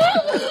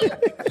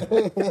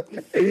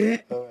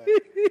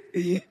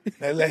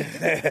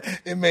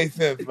 It makes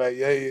sense, right?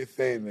 Yeah, you're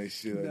saying that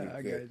shit. Nah,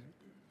 I got you.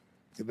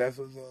 Because that's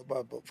what it's all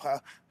about.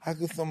 But how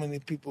can so many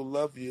people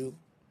love you?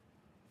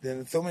 Then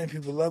if so many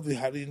people love you,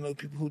 how do you know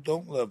people who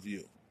don't love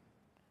you?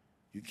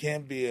 You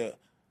can't be a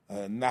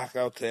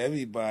knockout to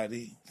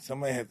everybody.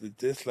 Somebody has to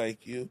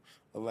dislike you,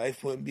 or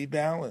life wouldn't be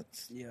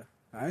balanced. Yeah.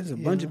 There's a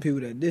bunch of people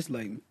that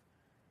dislike me.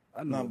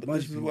 I know but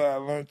this is what I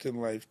learned in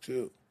life,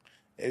 too.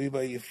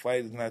 Everybody you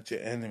fight is not your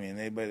enemy, and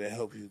everybody that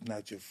helps you is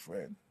not your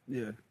friend.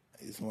 Yeah.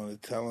 I just want to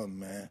tell them,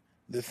 man,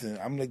 listen,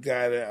 I'm the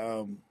guy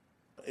that,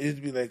 it used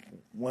to be like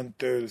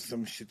 1/3 of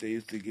some shit they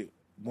used to get.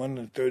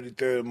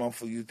 1/33 a month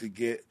for you to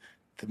get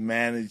to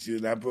manage you,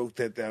 and I broke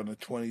that down to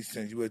 20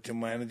 cents. You let your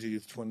manager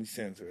get 20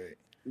 cents, right?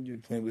 Yeah.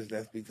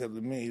 That's because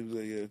of me. He was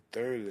like a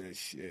third of that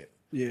shit.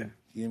 Yeah. Can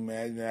you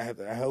imagine?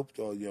 I helped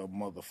all y'all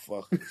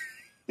motherfuckers.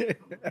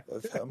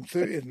 I'm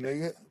serious,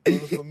 nigga.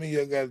 For me,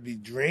 y'all gotta be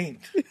drained.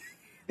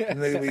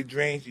 Nigga be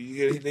drained.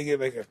 They get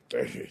like a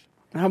third.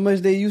 How much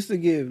they used to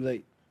give?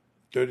 Like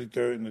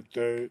 33rd and a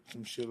third,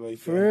 some shit like that.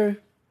 For real?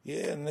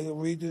 Yeah, nigga,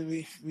 read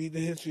the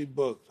history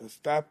books.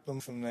 Stop them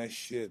from that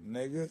shit,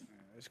 nigga.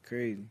 That's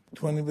crazy.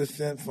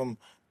 20% from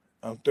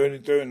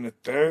 33rd and the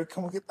third.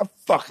 Come on, get the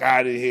fuck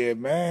out of here,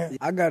 man.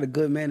 I got a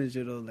good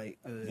manager though, like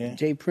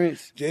Jay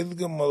Prince. Jay's a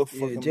good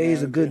motherfucker. Yeah,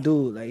 Jay's a good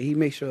dude. Like he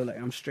makes sure like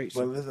I'm straight.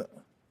 But listen,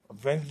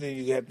 eventually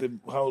you have to.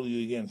 How old are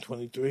you again?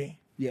 23.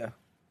 Yeah.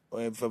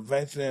 Or if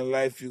eventually in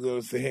life you're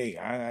gonna say, hey,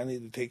 I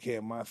need to take care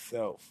of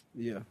myself.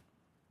 Yeah.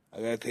 I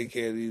gotta take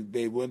care of these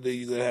babies. One day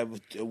you're gonna have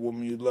a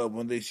woman you love.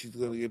 One day she's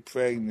gonna get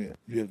pregnant.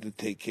 You have to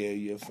take care of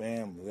your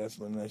family. That's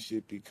when that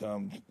shit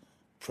becomes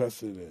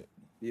precedent.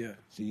 Yeah.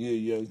 So you're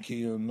a young kid,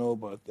 you don't know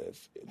about that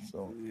shit.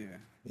 So, Yeah.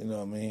 you know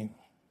what I mean?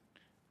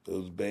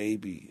 Those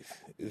babies,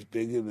 it's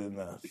bigger than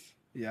us.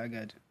 Yeah, I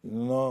got you.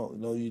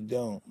 No, you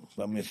don't.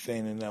 So I'm just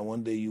saying that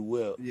one day you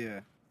will. Yeah.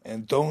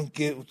 And don't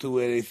get to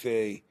where they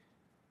say,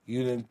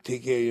 you didn't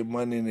take care of your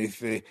money, and they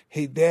say,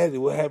 hey, Daddy,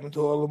 what happened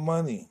to all the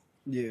money?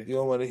 Yeah. You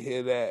don't want to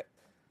hear that.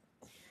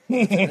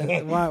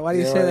 Why do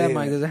you say that,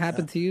 Mike? Does it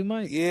happen to you,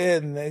 Mike? Yeah,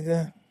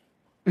 nigga.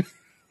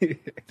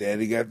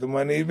 Daddy got the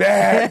money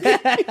back.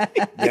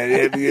 Daddy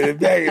had to get it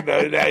back.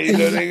 Now you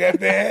know they got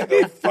their hand.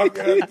 Don't fuck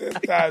it up this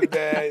time,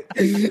 Dad.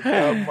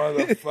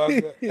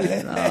 Motherfucker.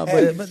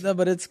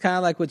 But it's kind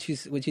of like what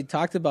you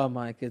talked about,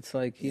 Mike. It's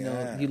like, you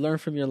know, you learn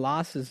from your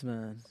losses,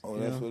 man. Oh,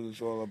 that's what it's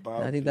all about.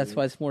 And I think that's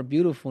why it's more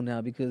beautiful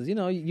now because, you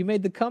know, you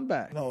made the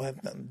comeback. No, it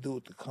has nothing to do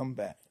with the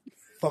comeback.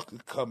 Fuck a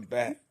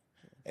comeback.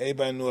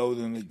 Everybody knew I was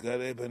in the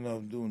gut. Everybody knew I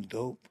was doing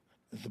dope.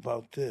 It's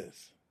about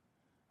this.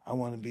 I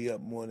want to be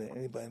up more than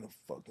anybody in the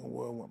fucking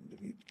world want me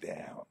to be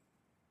down.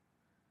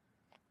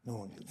 No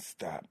one can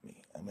stop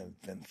me. I'm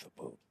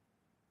invincible.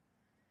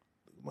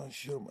 Look at my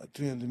show, my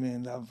 $300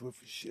 million worth of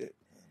shit.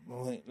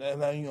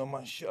 Now you on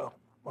my show.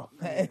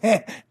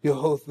 You're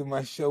hosting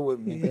my show with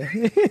me.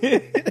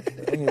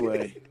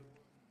 Anyway,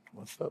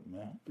 what's up,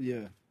 man?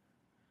 Yeah.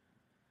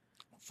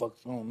 What's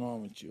going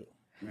on with you?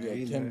 Man,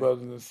 You got 10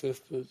 brothers and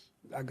sisters?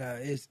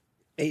 It's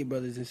 8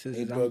 brothers and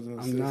sisters. 8 brothers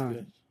and sisters?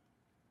 9.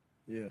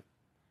 Yeah.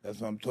 That's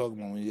what I'm talking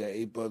about. When you got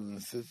 8 brothers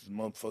and sisters,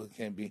 motherfucker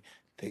can't be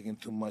taking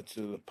too much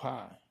of the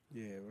pie.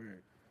 Yeah,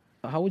 weird.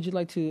 How would you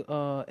like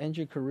to end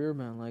your career,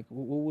 man? Like,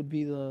 what would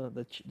be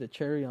the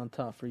cherry on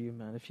top for you,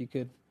 man, if you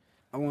could?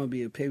 I want to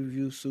be a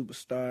pay-per-view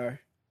superstar.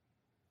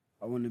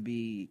 I want to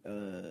be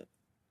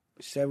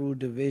several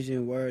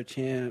division world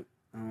champ.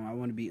 I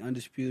want to be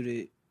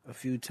undisputed a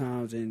few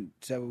times in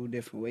several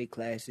different weight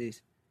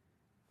classes.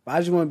 But I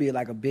just want to be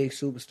like a big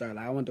superstar.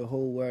 Like I want the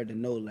whole world to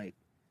know, like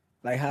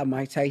how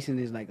Mike Tyson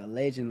is like a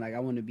legend. Like I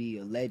want to be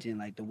a legend.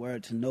 Like the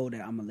world to know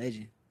that I'm a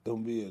legend.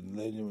 Don't be a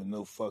legend with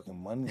no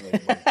fucking money.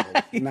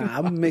 Like Nah,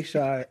 I'm gonna make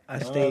sure I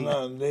stay.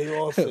 No, they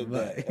all said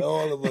that.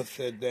 All of us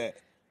said that.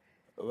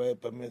 Right,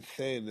 but I'm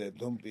saying that.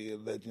 Don't be a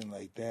legend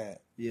like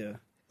that. Yeah.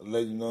 A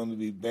legend only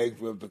be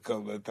bankrupt a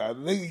couple of times.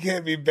 A nigga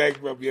can't be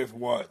bankrupt just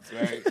once,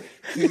 right?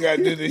 You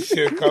gotta do this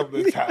shit a couple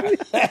of times.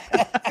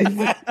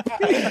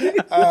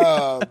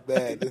 Oh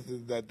man, this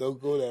is that. Don't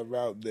go that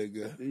route,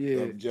 nigga.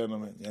 Yeah.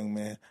 Gentleman, young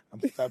man.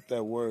 Stop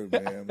that word,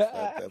 man.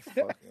 Stop that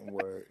fucking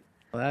word.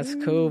 Well, that's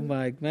cool,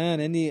 Mike. Man,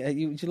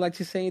 would you like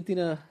to say anything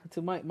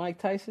to Mike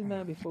Tyson,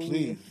 man? Before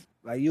Please.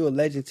 Like you're a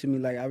legend to me.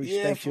 Like I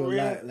respect you a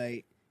real. lot.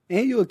 Like,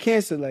 and you a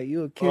cancer. Like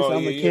you a cancer. Oh,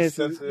 I'm a you're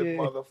cancer. a sensitive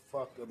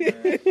motherfucker,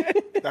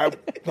 man.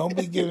 Don't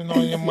be giving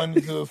all your money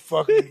to the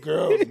fucking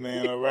girls,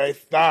 man. All right,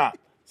 stop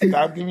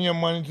giving your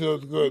money to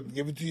those girls.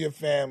 Give it to your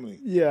family.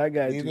 Yeah, I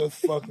got Leave you. those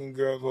fucking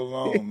girls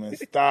alone, man.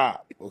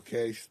 Stop,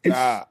 okay?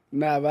 Stop.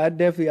 Nah,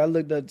 but I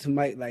looked up to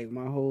Mike like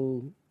my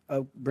whole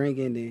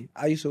upbringing, and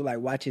I used to like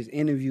watch his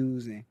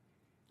interviews and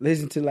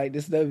listen to like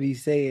the stuff he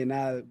say, and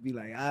I'd be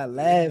like, I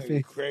laugh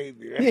and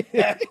Crazy, right?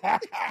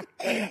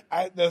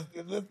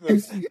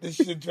 Listen, this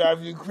shit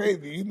drive you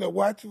crazy. You know,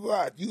 watch. You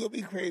gonna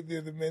be crazy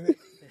in a minute.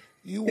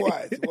 You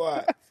watch.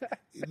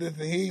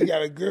 Listen, he ain't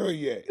got a girl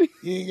yet.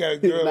 He ain't got a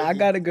girl. Nah, I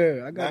got a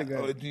girl.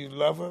 Oh, do you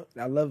love her?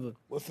 I love her.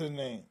 What's her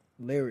name?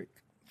 Lyric.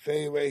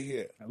 Say it right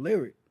here.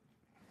 Lyric.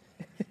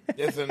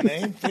 That's her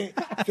name. Say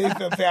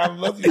something. I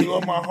love you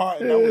on my heart,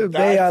 and I would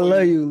die Babe, I for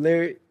love you. you,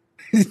 Lyric.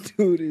 This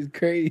dude is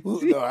crazy.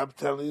 No, I'm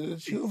telling you the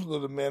truth,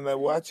 little man. Now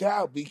watch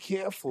out. Be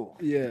careful.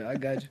 Yeah, I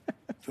got you.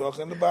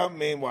 Talking about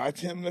me. Watch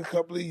him in a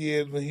couple of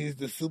years when he's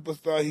the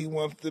superstar he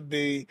wants to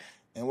be.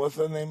 And what's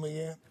her name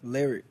again?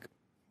 Lyric.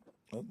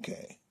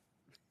 Okay.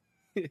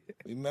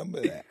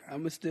 Remember that. I'm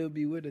going to still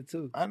be with her,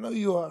 too. I know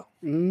you are.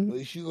 Mm-hmm. At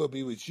least she going to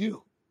be with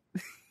you.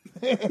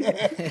 You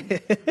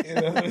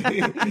know what I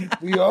mean?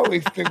 We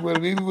always stick with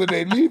them even when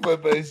they leave us,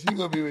 but she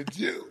going to be with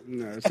you.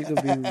 No, she going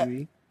to be with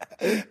me.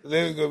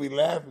 They're going to be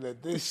laughing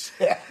at this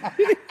shit.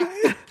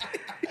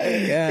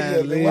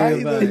 Yeah,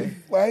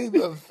 why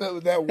you upset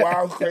with that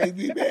wild,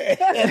 crazy man?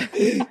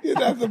 You're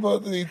not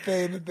supposed to be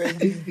saying the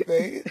things he's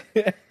saying.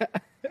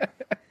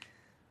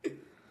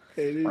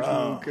 Hey, this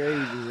is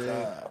crazy,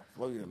 man.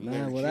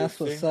 Man, well, that's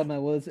what's up,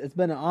 man. Well, it's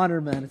been an honor,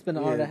 man. It's been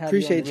an honor to have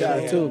appreciate you on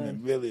the y'all, show, too. man.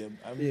 Really,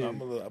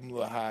 I'm a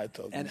little high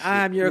talking. And shit.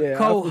 I'm your Yeah,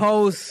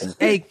 co-host,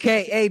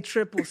 a.k.a.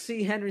 Triple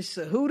C, Henry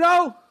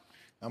Cejudo.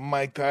 I'm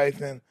Mike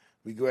Tyson.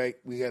 We got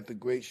the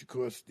great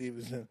Shakur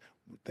Stevenson.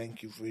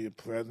 Thank you for your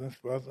presence,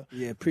 brother.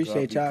 Yeah,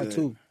 appreciate y'all,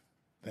 too.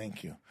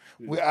 Thank you.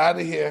 We're out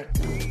of here.